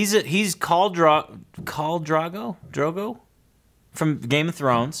 He's called Drogo from Game of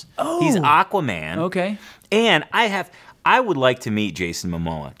Thrones. Oh, he's Aquaman. Okay. And I would like to meet Jason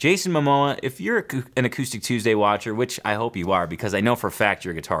Momoa. Jason Momoa, if you're an Acoustic Tuesday watcher, which I hope you are, because I know for a fact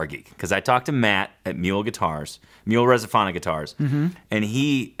you're a guitar geek, because I talked to Matt at Mule Resophonic Guitars, and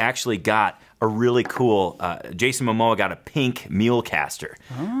he actually got a really cool, Jason Momoa got a pink Mulecaster,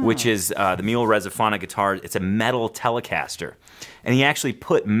 which is the Mule Resophonic guitar. It's a metal Telecaster. And he actually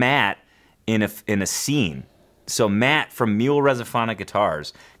put Matt in a scene. So Matt from Mule Resophonic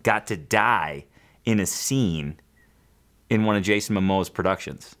Guitars got to die in a scene in one of Jason Momoa's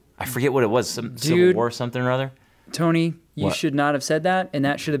productions. I forget what it was, Civil War something or other. Tony, you What? should not have said that, and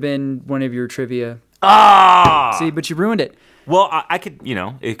that should have been one of your trivia. Ah! See, but you ruined it. Well, I could,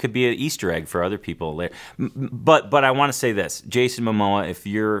 it could be an Easter egg for other people later. But I want to say this. Jason Momoa, if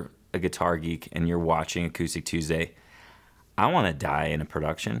you're a guitar geek and you're watching Acoustic Tuesday, I want to die in a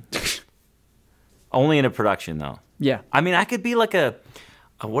production. Only in a production, though. Yeah. I mean, I could be like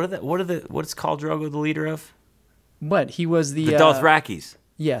what's called Drogo the leader of? What? He was the Dothrakis.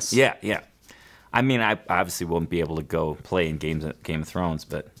 Yes. Yeah. I mean, I obviously won't be able to go play in Game of Thrones,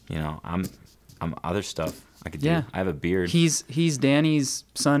 but I'm other stuff I could do. I have a beard. He's Danny's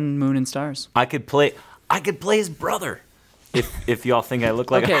sun, moon, and stars. I could play his brother. If y'all think I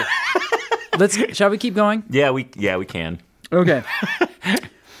look like Okay. Shall we keep going? Yeah, we can. Okay.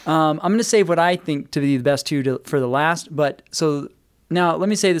 I'm going to save what I think to be the best two for the last. But so now let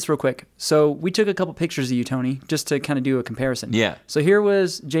me say this real quick. So we took a couple pictures of you, Tony, just to kind of do a comparison. Yeah. So here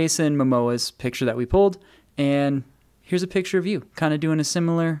was Jason Momoa's picture that we pulled, and here's a picture of you, kind of doing a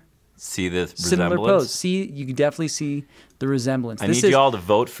similar pose. See, you can definitely see the resemblance. I need you all to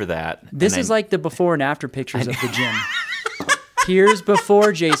vote for that. This is like the before and after pictures of the gym. Here's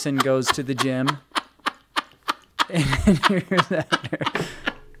before Jason goes to the gym. And here's after.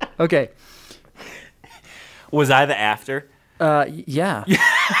 Okay. Was I the after? Yeah.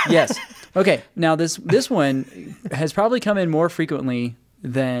 Yes. Okay. Now this one has probably come in more frequently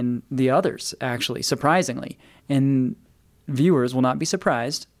than the others, actually, surprisingly. And viewers will not be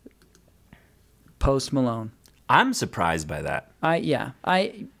surprised. Post Malone. I'm surprised by that.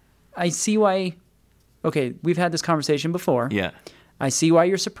 I see why. Okay, we've had this conversation before. Yeah. I see why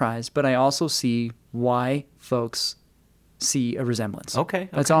you're surprised, but I also see why folks see a resemblance. Okay.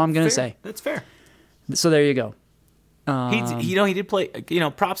 That's all I'm going to say. That's fair. So there you go. He did play,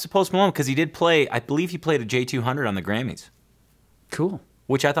 props to Post Malone because he did play, I believe he played a J200 on the Grammys. Cool.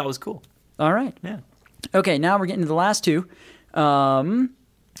 Which I thought was cool. All right. Yeah. Okay, now we're getting to the last two. Now,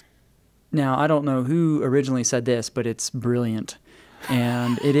 I don't know who originally said this, but it's brilliant.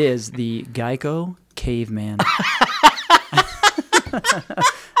 And it is the Geico Caveman.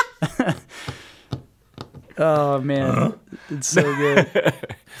 Oh, man. It's so good.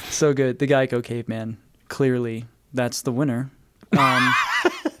 So good. The Geico Caveman. Clearly, that's the winner. And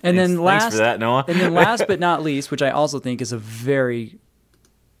then Thanks for that, Noah. And then last but not least, which I also think is a very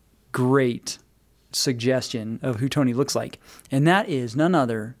great suggestion of who Tony looks like, and that is none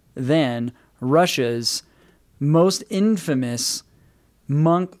other than Russia's most infamous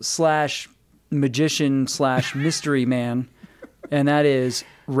monk / magician / mystery man, and that is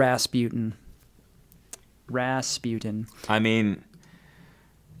Rasputin. I mean,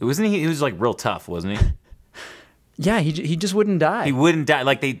 wasn't he? He was like real tough, wasn't he? Yeah, he just wouldn't die. He wouldn't die.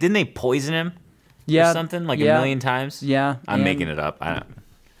 Like didn't they poison him? Yeah, or something like a million times. Yeah, I'm making it up.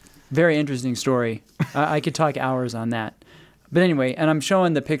 Very interesting story. I could talk hours on that. But anyway, and I'm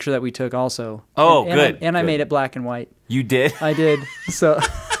showing the picture that we took also. Oh, good. I good. made it black and white. You did? I did. So,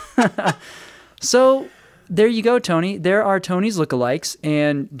 so There you go, Tony. There are Tony's lookalikes.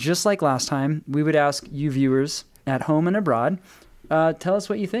 And just like last time, we would ask you viewers at home and abroad, tell us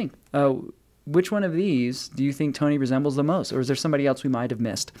what you think. Which one of these do you think Tony resembles the most? Or is there somebody else we might have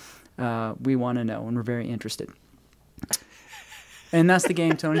missed? We want to know, and we're very interested. And that's the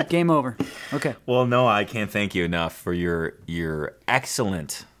game, Tony. Game over. Okay. Well, no, I can't thank you enough for your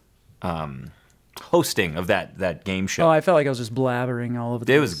excellent hosting of that game show. Oh, I felt like I was just blabbering all over the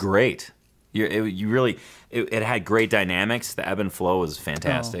place. It was great. It had great dynamics. The ebb and flow was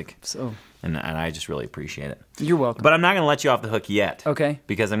fantastic. And I just really appreciate it. You're welcome. But I'm not going to let you off the hook yet. Okay.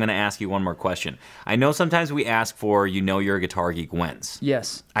 Because I'm going to ask you one more question. I know sometimes we ask for, you're a guitar geek wins.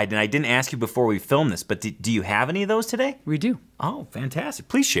 Yes. I didn't ask you before we filmed this, but do you have any of those today? We do. Oh, fantastic.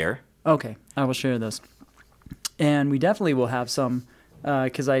 Please share. Okay. I will share those. And we definitely will have some,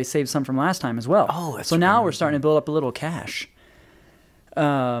 because I saved some from last time as well. Oh, that's So now we're starting to build up a little cash.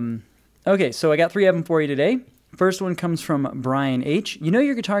 Okay, so I got 3 of them for you today. First one comes from Brian H. You know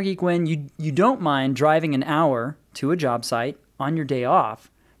you're a guitar geek when you don't mind driving an hour to a job site on your day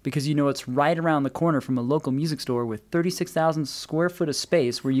off because you know it's right around the corner from a local music store with 36,000 square foot of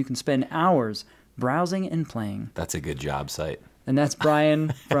space where you can spend hours browsing and playing. That's a good job site. And that's Brian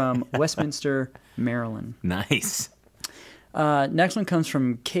from Westminster, Maryland. Nice. Next one comes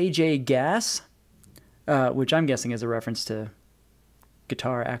from KJ Gas, which I'm guessing is a reference to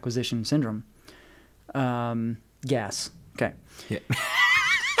guitar acquisition syndrome. Gas. Okay. Yeah.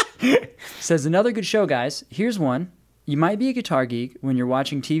 Says, another good show, guys. Here's one. You might be a guitar geek when you're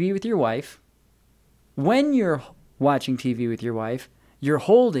watching TV with your wife. When you're watching TV with your wife, you're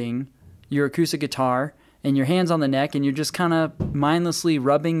holding your acoustic guitar and your hands on the neck and you're just kind of mindlessly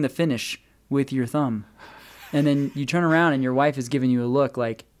rubbing the finish with your thumb. And then you turn around and your wife is giving you a look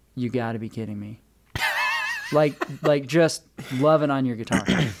like, you gotta be kidding me. Like just loving on your guitar.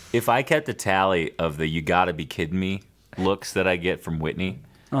 If I kept a tally of the "you gotta be kidding me" looks that I get from Whitney,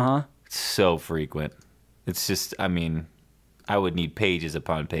 it's so frequent. It's just, I would need pages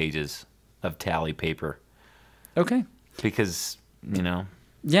upon pages of tally paper. Okay. Because,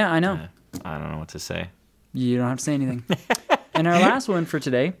 Yeah, I know. I don't know what to say. You don't have to say anything. And our last one for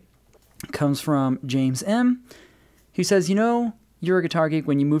today comes from James M. He says, you're a guitar geek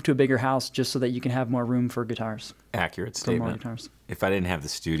when you move to a bigger house just so that you can have more room for guitars. Accurate For more statement. guitars. If I didn't have the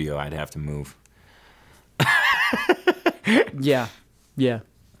studio, I'd have to move. Yeah.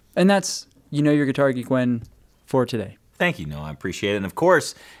 And that's, you're a guitar geek when for today. Thank you, Noah. I appreciate it. And of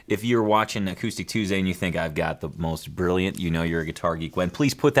course, if you're watching Acoustic Tuesday and you think I've got the most brilliant, you're a guitar geek when,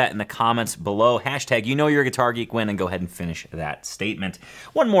 please put that in the comments below. Hashtag you're a guitar geek when, and go ahead and finish that statement.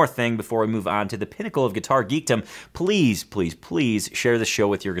 One more thing before we move on to the pinnacle of guitar geekdom. Please, please, please share the show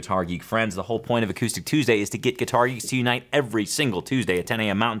with your guitar geek friends. The whole point of Acoustic Tuesday is to get guitar geeks to unite every single Tuesday at 10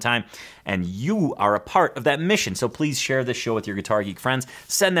 a.m. Mountain Time. And you are a part of that mission. So please share this show with your guitar geek friends.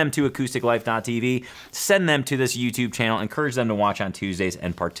 Send them to acousticlife.tv. Send them to this YouTube channel. Encourage them to watch on Tuesdays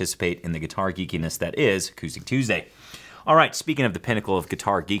and participate in the guitar geekiness that is Acoustic Tuesday. All right, speaking of the pinnacle of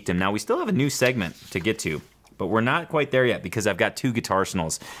guitar geekdom, now we still have a new segment to get to, but we're not quite there yet because I've got 2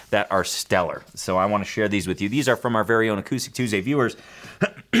 guitarsenals that are stellar. So I want to share these with you. These are from our very own Acoustic Tuesday viewers.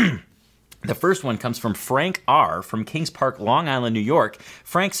 The first one comes from Frank R. from Kings Park, Long Island, New York.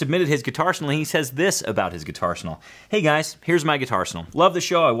 Frank submitted his guitarsenal, and he says this about his guitarsenal. Hey guys, here's my guitarsenal. Love the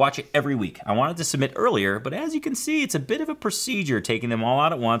show, I watch it every week. I wanted to submit earlier, but as you can see, it's a bit of a procedure taking them all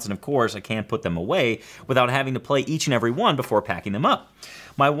out at once, and of course, I can't put them away without having to play each and every one before packing them up.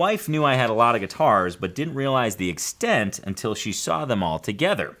 My wife knew I had a lot of guitars, but didn't realize the extent until she saw them all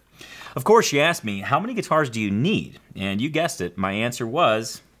together. Of course, she asked me, how many guitars do you need? And you guessed it, my answer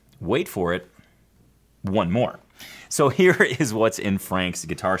was, wait for it, 1 more. So here is what's in Frank's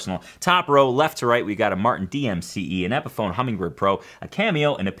guitarsenal. Top row, left to right, we got a Martin DMCE, an Epiphone Hummingbird Pro, a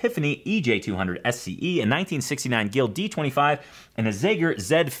Cameo, an Epiphany EJ200 SCE, a 1969 Guild D25, and a Zager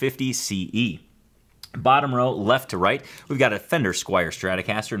Z50 CE. Bottom row, left to right, we've got a Fender Squier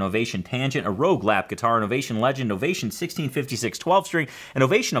Stratocaster, an Ovation Tangent, a Rogue Lap Guitar, an Ovation Legend, Ovation 1656 12-string, an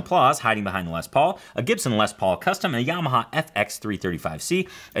Ovation Applause hiding behind the Les Paul, a Gibson Les Paul Custom, and a Yamaha FX335C,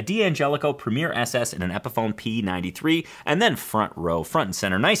 a D'Angelico Premier SS, and an Epiphone P93, and then front row, front and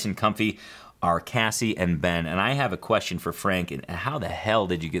center, nice and comfy, are Cassie and Ben. And I have a question for Frank. And how the hell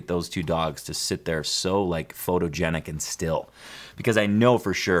did you get those 2 dogs to sit there so photogenic and still? Because I know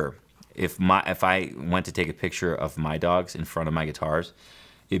for sure, if I went to take a picture of my dogs in front of my guitars,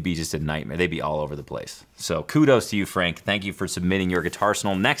 it'd be just a nightmare. They'd be all over the place. So kudos to you, Frank. Thank you for submitting your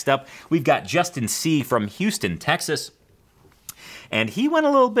guitarsenal. Next up, we've got Justin C. from Houston, Texas. And he went a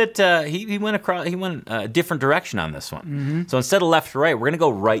little bit, he went a different direction on this one. So instead of left to right, we're going to go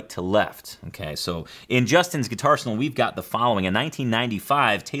right to left. Okay, so in Justin's guitar arsenal, we've got the following: a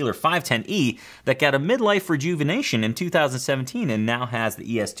 1995 Taylor 510E that got a midlife rejuvenation in 2017 and now has the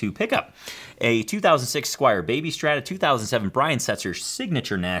ES2 pickup. A 2006 Squire Baby Strat, a 2007 Brian Setzer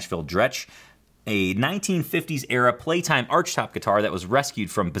Signature Nashville Dretch, a 1950s era Playtime archtop guitar that was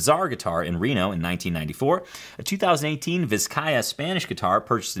rescued from Bizarre Guitar in Reno in 1994, a 2018 Vizcaya Spanish guitar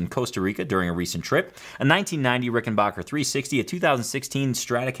purchased in Costa Rica during a recent trip, a 1990 Rickenbacker 360, a 2016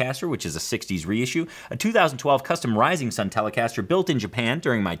 Stratocaster, which is a 60s reissue, a 2012 custom Rising Sun Telecaster built in Japan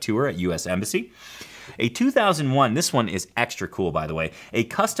during my tour at U.S. Embassy, a 2001, this one is extra cool by the way, a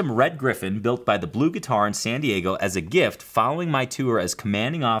custom Red Griffin built by the Blue Guitar in San Diego as a gift following my tour as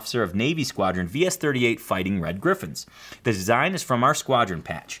commanding officer of Navy Squadron VS-38 Fighting Red Griffins. The design is from our squadron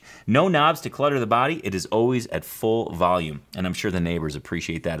patch. No knobs to clutter the body, it is always at full volume. And I'm sure the neighbors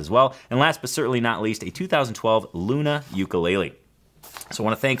appreciate that as well. And last but certainly not least, a 2012 Luna ukulele. So I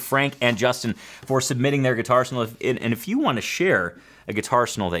want to thank Frank and Justin for submitting their guitar arsenal. And if you want to share a guitar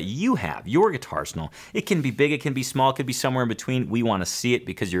arsenal that you have, your guitar arsenal, it can be big, it can be small, it could be somewhere in between. We want to see it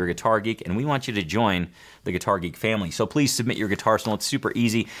because you're a guitar geek and we want you to join the Guitar Geek family. So please submit your guitar arsenal. It's super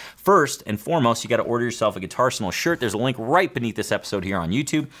easy. First and foremost, you got to order yourself a guitar arsenal shirt. There's a link right beneath this episode here on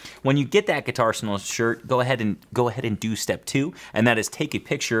YouTube. When you get that guitar arsenal shirt, go ahead and do step 2, and that is take a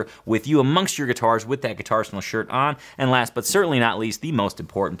picture with you amongst your guitars with that guitar arsenal shirt on. And last but certainly not least, the most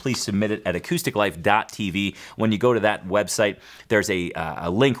important, please submit it at acousticlife.tv. When you go to that website, there's a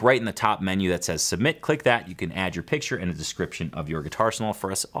link right in the top menu that says submit. Click that. You can add your picture and a description of your guitar arsenal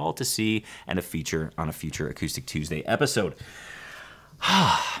for us all to see and a feature on a future Acoustic Tuesday episode.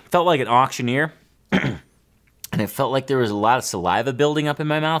 Felt like an auctioneer. And it felt like there was a lot of saliva building up in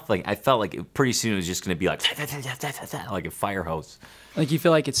my mouth. Like I felt like pretty soon it was just going to be like like a fire hose. Like you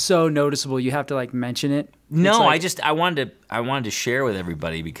feel like it's so noticeable you have to like mention it. No, like, I wanted to share with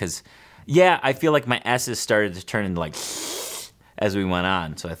everybody because yeah, I feel like my S's started to turn into like as we went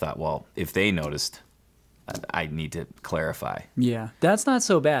on. So I thought, well, if they noticed, I need to clarify. Yeah, that's not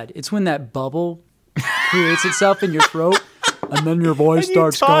so bad. It's when that bubble creates itself in your throat, and then your voice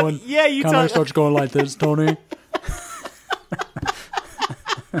starts going. Yeah, you kind of starts going like this, Tony.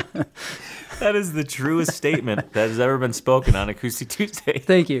 That is the truest statement that has ever been spoken on Acoustic Tuesday.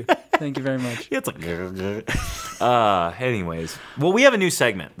 Thank you. Thank you very much. It's like, anyways. Well, we have a new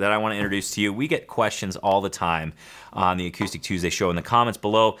segment that I want to introduce to you. We get questions all the time on the Acoustic Tuesday show in the comments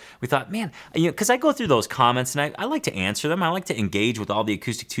below. We thought, man, because I go through those comments and I like to answer them. I like to engage with all the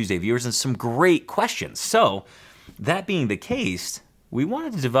Acoustic Tuesday viewers and some great questions. So, that being the case, we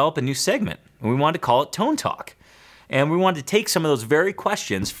wanted to develop a new segment. And we wanted to call it Tone Talk. And we wanted to take some of those very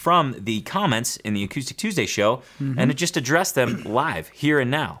questions from the comments in the Acoustic Tuesday show and to just address them live, here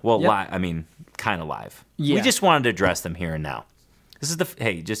and now. Well, live, I mean, kind of live. Yeah. We just wanted to address them here and now. This is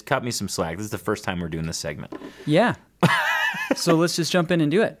hey, just cut me some slack. This is the first time we're doing this segment. Yeah. So let's just jump in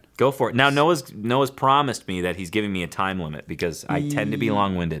and do it. Go for it. Now, Noah's promised me that he's giving me a time limit because I tend to be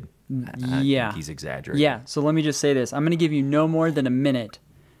long-winded. I think he's exaggerating. Yeah, so let me just say this. I'm going to give you no more than a minute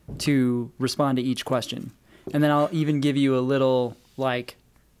to respond to each question. And then I'll even give you a little, like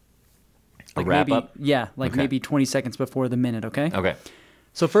a wrap maybe, up? Yeah, like maybe 20 seconds before the minute, okay? Okay.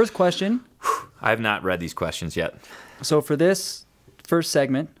 So first question. I have not read these questions yet. So for this first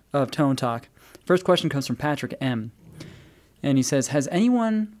segment of Tone Talk, first question comes from Patrick M. And he says, has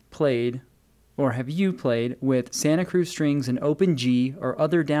anyone played, or have you played, with Santa Cruz strings in open G or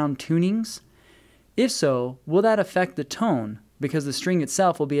other down tunings? If so, will that affect the tone? Because the string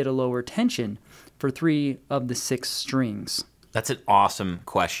itself will be at a lower tension for 3 of the 6 strings. That's an awesome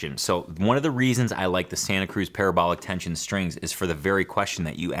question. So one of the reasons I like the Santa Cruz parabolic tension strings is for the very question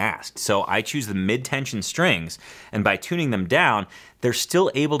that you asked. So I choose the mid-tension strings, and by tuning them down, they're still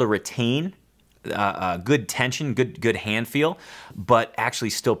able to retain good tension, good hand feel, but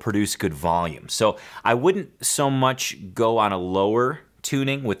actually still produce good volume. So I wouldn't so much go on a lower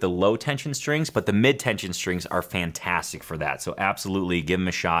tuning with the low tension strings, but the mid tension strings are fantastic for that. So absolutely give them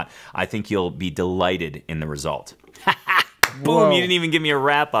a shot. I think you'll be delighted in the result. Boom, Whoa. You didn't even give me a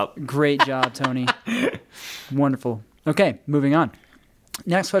wrap up. Great job, Tony. Wonderful. Okay, moving on.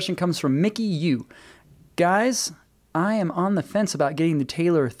 Next question comes from Mickey U. Guys, I am on the fence about getting the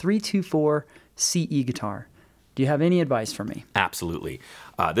Taylor 324 CE guitar. Do you have any advice for me? Absolutely.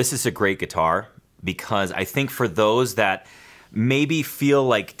 This is a great guitar because I think for those that maybe feel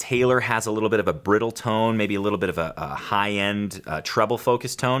like Taylor has a little bit of a brittle tone, maybe a little bit of a high-end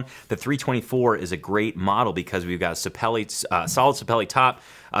treble-focused tone, the 324 is a great model because we've got a solid Sapelli top,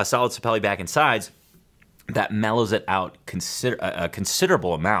 solid Sapelli back and sides, that mellows it out a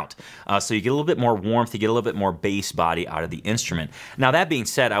considerable amount. So you get a little bit more warmth, you get a little bit more bass body out of the instrument. Now that being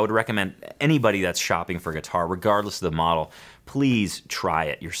said, I would recommend anybody that's shopping for a guitar, regardless of the model, please try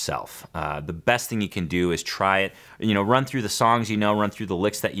it yourself. The best thing you can do is try it, run through the songs run through the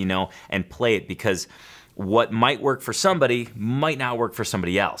licks that and play it, because what might work for somebody might not work for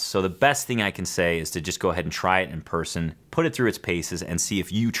somebody else. So the best thing I can say is to just go ahead and try it in person, put it through its paces, and see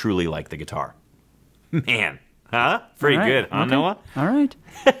if you truly like the guitar. Man, huh? Pretty good, huh, Noah? All right.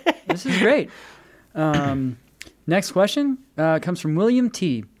 This is great. Next question comes from William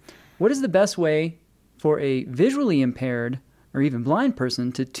T. What is the best way for a visually impaired or even blind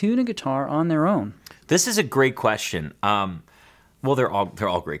person to tune a guitar on their own? This is a great question. Well, they're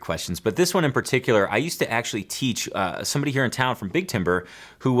all great questions, but this one in particular, I used to actually teach somebody here in town from Big Timber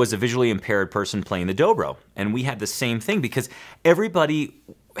who was a visually impaired person playing the dobro, and we had the same thing because everybody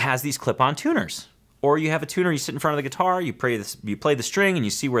has these clip-on tuners. Or you have a tuner, you sit in front of the guitar, you play the string, and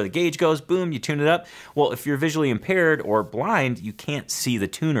you see where the gauge goes, boom, you tune it up. Well, if you're visually impaired or blind, you can't see the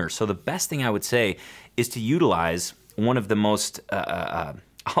tuner. So the best thing I would say is to utilize one of the most, I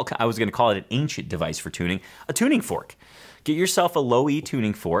was going to call it an ancient device for tuning, a tuning fork. Get yourself a low E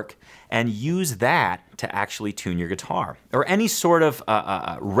tuning fork and use that to actually tune your guitar, or any sort of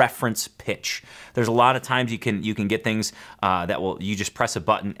reference pitch. There's a lot of times you can get things you just press a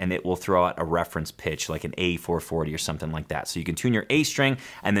button and it will throw out a reference pitch, like an A440 or something like that. So you can tune your A string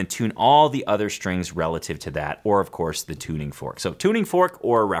and then tune all the other strings relative to that, or of course the tuning fork. So tuning fork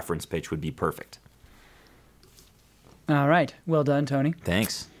or a reference pitch would be perfect. All right, well done, Tony.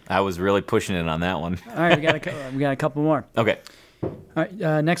 Thanks. I was really pushing it on that one. All right, we got a couple more. Okay. All right,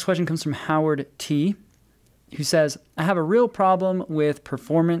 next question comes from Howard T., who says, I have a real problem with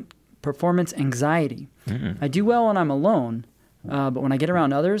performance anxiety. I do well when I'm alone, but when I get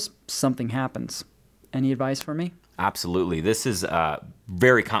around others, something happens. Any advice for me? Absolutely. This is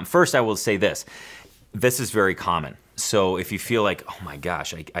very common. First, I will say this. This is very common. So if you feel like, oh my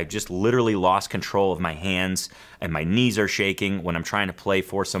gosh, I just literally lost control of my hands and my knees are shaking when I'm trying to play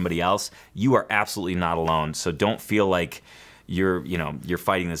for somebody else, you are absolutely not alone. So don't feel like you're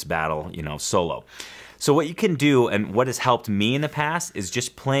fighting this battle, solo. So what you can do, and what has helped me in the past, is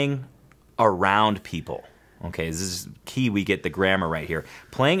just playing around people. Okay, this is key. We get the grammar right here.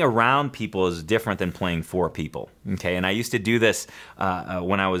 Playing around people is different than playing for people. Okay, and I used to do this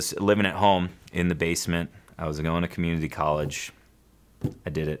when I was living at home in the basement. I was going to community college. I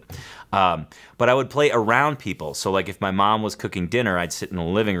did it. But I would play around people. So like if my mom was cooking dinner, I'd sit in the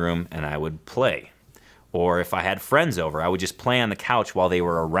living room and I would play. Or if I had friends over, I would just play on the couch while they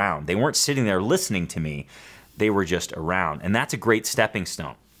were around. They weren't sitting there listening to me. They were just around. And that's a great stepping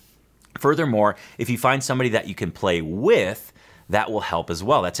stone. Furthermore, if you find somebody that you can play with, that will help as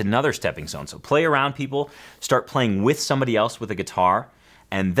well. That's another stepping stone. So play around people, start playing with somebody else with a guitar,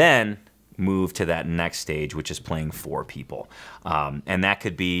 and then move to that next stage, which is playing for people. And that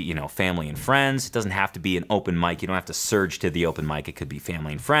could be, family and friends. It doesn't have to be an open mic. You don't have to surge to the open mic. It could be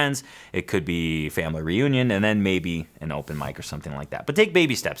family and friends. It could be family reunion, and then maybe an open mic or something like that. But take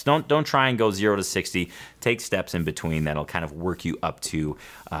baby steps. Don't try and go 0 to 60. Take steps in between that'll kind of work you up to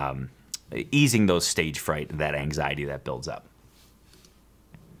easing those stage fright and that anxiety that builds up.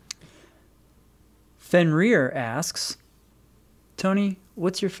 Fenrir asks, Tony,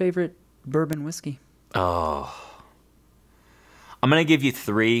 what's your favorite bourbon whiskey? Oh, I'm going to give you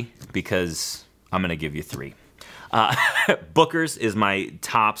 3 because I'm going to give you 3. Booker's is my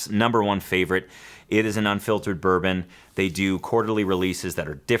top's #1 favorite. It is an unfiltered bourbon. They do quarterly releases that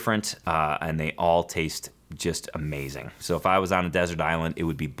are different, and they all taste just amazing. So if I was on a desert island, it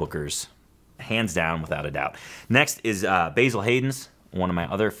would be Booker's, hands down, without a doubt. Next is Basil Hayden's, one of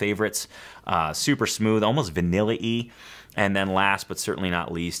my other favorites. Super smooth, almost vanilla-y. And then last but certainly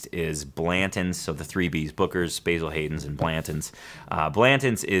not least is Blanton's. So the 3 Bs, Booker's, Basil Hayden's, and Blanton's.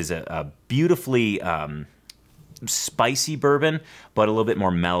 Blanton's is a beautifully spicy bourbon, but a little bit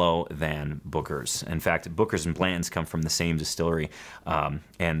more mellow than Booker's. In fact, Booker's and Blanton's come from the same distillery,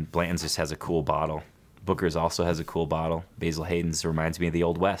 and Blanton's just has a cool bottle. Booker's also has a cool bottle. Basil Hayden's reminds me of the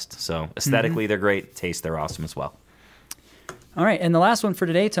Old West. So aesthetically, they're great. Taste, they're awesome as well. All right, and the last one for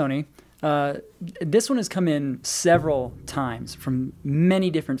today, Tony. This one has come in several times from many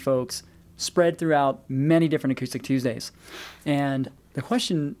different folks, spread throughout many different Acoustic Tuesdays. And the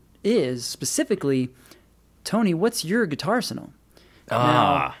question is specifically, Tony, what's your guitar arsenal?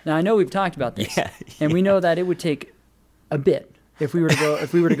 Now I know we've talked about this, and we know that it would take a bit if we were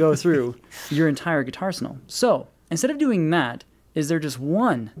to go through your entire guitar arsenal. So instead of doing that, is there just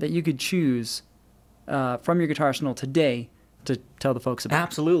one that you could choose from your guitar arsenal today to tell the folks about?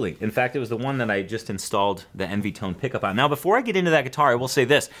 Absolutely. In fact, it was the one that I just installed the NV Tone pickup on. Now, before I get into that guitar, I will say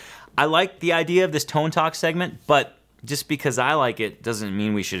this. I like the idea of this Tone Talk segment, but just because I like it doesn't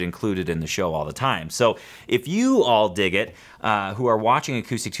mean we should include it in the show all the time. So if you all dig it, who are watching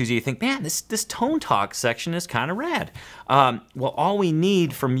Acoustic Tuesday, you think, man, this Tone Talk section is kind of rad. Well, all we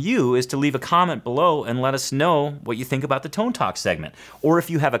need from you is to leave a comment below and let us know what you think about the Tone Talk segment. Or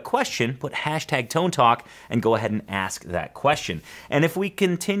if you have a question, put hashtag Tone Talk and go ahead and ask that question. And if we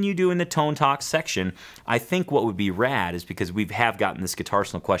continue doing the Tone Talk section, I think what would be rad is, because we have gotten this Guitar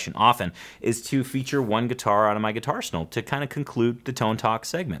Arsenal question often, is to feature one guitar out of my Guitar Arsenal to kind of conclude the Tone Talk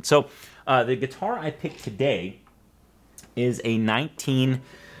segment. So the guitar I picked today is a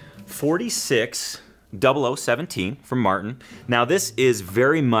 1946 0017 from Martin. Now this is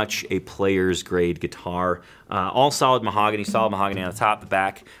very much a player's grade guitar. All solid mahogany on the top, the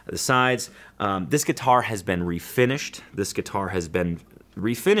back, the sides. This guitar has been refinished. This guitar has been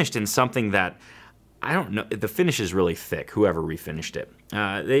refinished in something that, I don't know, the finish is really thick, whoever refinished it.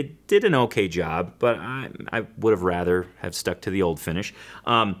 They did an okay job, but I would have rather have stuck to the old finish.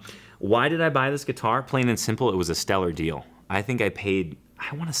 Why did I buy this guitar? Plain and simple, it was a stellar deal. I think I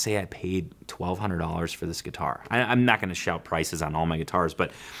want to say I paid $1,200 for this guitar. I'm not going to shout prices on all my guitars,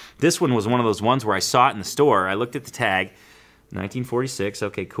 but this one was one of those ones where I saw it in the store, I looked at the tag, 1946,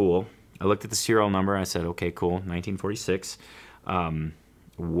 okay, cool. I looked at the serial number, I said, okay, cool, 1946.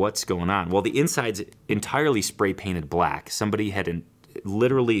 What's going on? Well, the inside's entirely spray painted black. Somebody had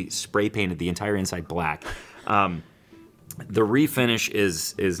literally spray painted the entire inside black. The refinish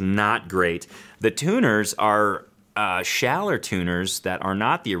is not great. The tuners are Schaller tuners that are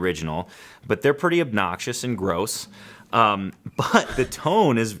not the original, but they're pretty obnoxious and gross. But the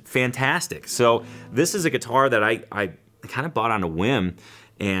tone is fantastic. So this is a guitar that I kind of bought on a whim,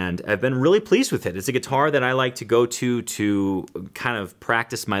 and I've been really pleased with it. It's a guitar that I like to go to kind of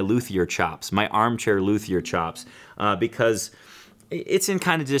practice my luthier chops, my armchair luthier chops, because it's in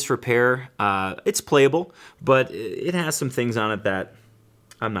kind of disrepair. It's playable, but it has some things on it that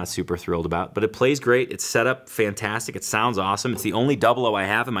I'm not super thrilled about. But it plays great. It's set up fantastic. It sounds awesome. It's the only 00 I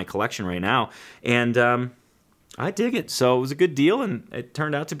have in my collection right now, and I dig it. So it was a good deal, and it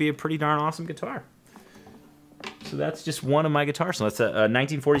turned out to be a pretty darn awesome guitar. So that's just one of my guitars. So that's a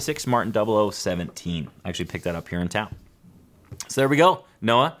 1946 Martin 0017. I actually picked that up here in town. So there we go,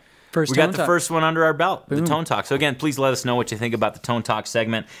 Noah. We got the first one under our belt, the Tone Talk. So again, please let us know what you think about the Tone Talk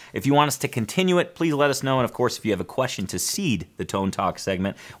segment. If you want us to continue it, please let us know. And of course, if you have a question to seed the Tone Talk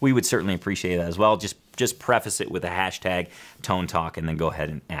segment, we would certainly appreciate that as well. Just preface it with a hashtag Tone Talk and then go ahead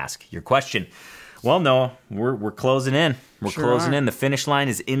and ask your question. Well, Noah, we're closing in. We're closing in. The finish line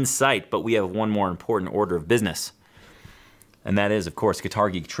is in sight, but we have one more important order of business. And that is, of course,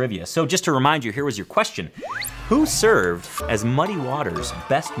 Guitar Geek Trivia. So just to remind you, here was your question. Who served as Muddy Waters'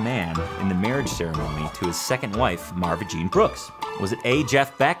 best man in the marriage ceremony to his second wife, Marva Jean Brooks? Was it A,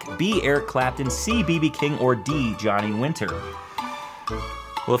 Jeff Beck, B, Eric Clapton, C, B.B. King, or D, Johnny Winter?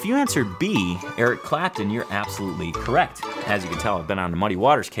 Well, if you answered B, Eric Clapton, you're absolutely correct. As you can tell, I've been on the Muddy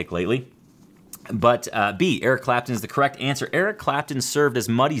Waters kick lately. But B, Eric Clapton is the correct answer. Eric Clapton served as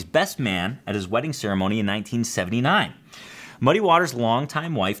Muddy's best man at his wedding ceremony in 1979. Muddy Waters'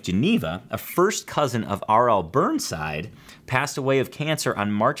 longtime wife, Geneva, a first cousin of R.L. Burnside, passed away of cancer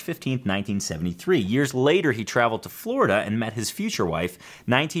on March 15, 1973. Years later, he traveled to Florida and met his future wife,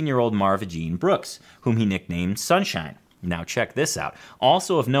 19-year-old Marva Jean Brooks, whom he nicknamed Sunshine. Now check this out.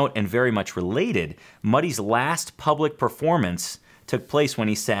 Also of note and very much related, Muddy's last public performance took place when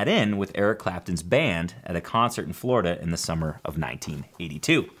he sat in with Eric Clapton's band at a concert in Florida in the summer of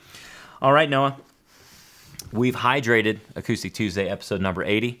 1982. All right, Noah. We've hydrated Acoustic Tuesday episode number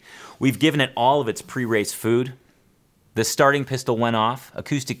 80. We've given it all of its pre-race food. The starting pistol went off.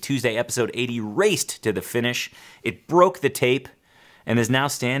 Acoustic Tuesday episode 80 raced to the finish. It broke the tape and is now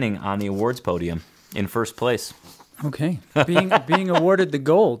standing on the awards podium in first place. Okay, being awarded the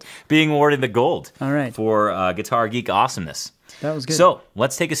gold. Being awarded the gold. All right. For Guitar Geek awesomeness. That was good. So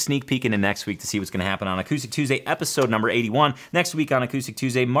let's take a sneak peek into next week to see what's going to happen on Acoustic Tuesday episode number 81. Next week on Acoustic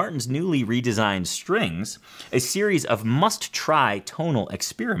Tuesday, Martin's newly redesigned strings, a series of must-try tonal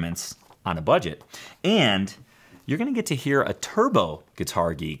experiments on a budget, and you're going to get to hear a turbo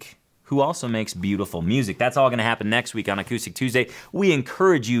guitar geek who also makes beautiful music. That's all going to happen next week on Acoustic Tuesday. We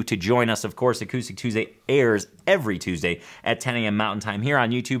encourage you to join us. Of course, Acoustic Tuesday airs every Tuesday at 10 a.m. Mountain Time here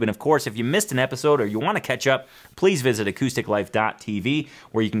on YouTube. And of course, if you missed an episode or you want to catch up, please visit acousticlife.tv,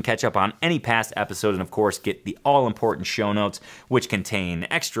 where you can catch up on any past episode and of course get the all-important show notes, which contain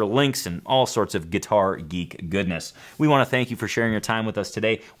extra links and all sorts of guitar geek goodness. We want to thank you for sharing your time with us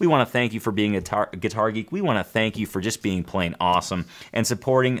today. We want to thank you for being a guitar geek. We want to thank you for just being plain awesome and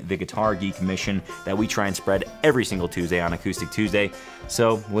supporting the Guitar Geek mission that we try and spread every single Tuesday on Acoustic Tuesday.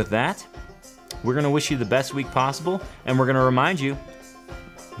 So with that, we're going to wish you the best week possible, and we're going to remind you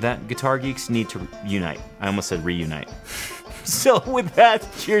that guitar geeks need to unite. I almost said reunite. So with that,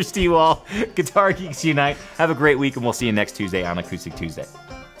 cheers to you all. Guitar Geeks unite. Have a great week, and we'll see you next Tuesday on Acoustic Tuesday.